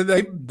 As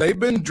they've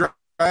been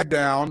dragged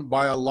down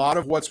by a lot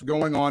of what's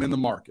going on in the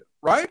market,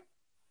 right?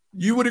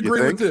 You would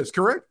agree with this,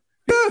 correct?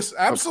 Yes,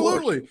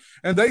 absolutely.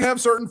 And they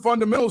have certain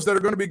fundamentals that are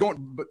going to be going.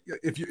 But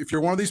if you're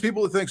one of these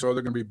people that thinks, they're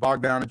going to be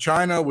bogged down in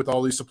China with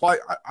all these supply,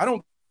 I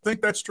don't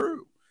think that's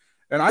true.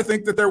 And I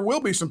think that there will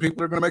be some people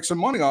that are going to make some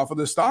money off of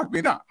this stock.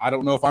 I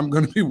don't know if I'm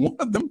going to be one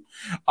of them,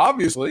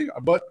 obviously.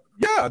 But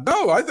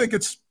I think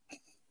it's.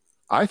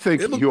 I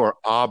think you are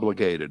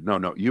obligated.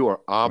 No, you are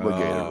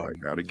obligated right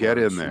now to get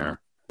in there.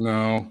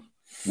 No.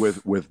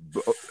 With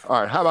all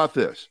right. How about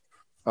this?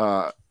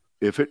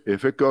 If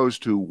it goes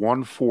to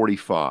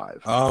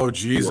 145, oh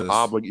Jesus,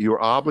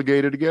 you're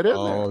obligated to get in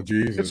there. Oh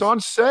Jesus, it's on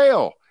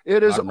sale.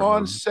 It is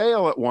on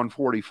sale at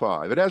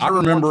 145. It has. I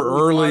remember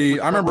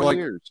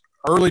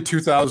early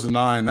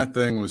 2009. That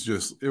thing was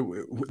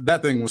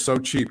that thing was so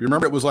cheap. You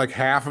remember it was like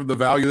half of the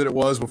value that it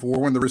was before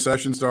when the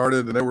recession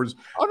started, and there was.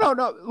 Oh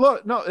no!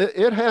 Look, no,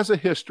 it has a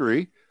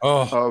history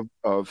of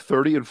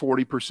 30 and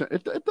 40%.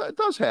 It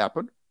does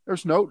happen.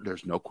 There's no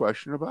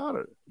question about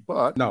it.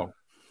 But no,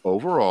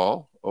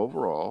 overall,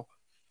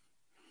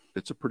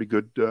 it's a pretty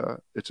good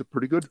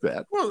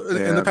bet. Well,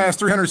 in the past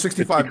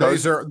 365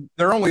 days,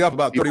 they're only up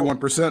about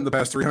 31% in the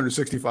past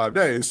 365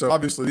 days. So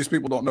obviously, these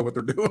people don't know what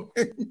they're doing.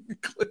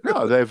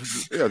 No, they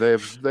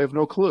have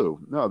no clue.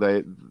 No,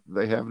 they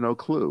have no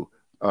clue.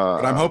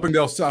 But I'm hoping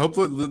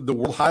hopefully the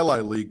World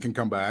Highlight League can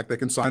come back. They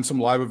can sign some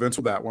live events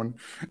with that one,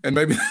 and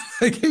maybe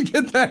they can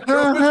get that.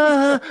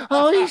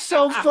 Oh, he's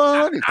so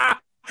funny.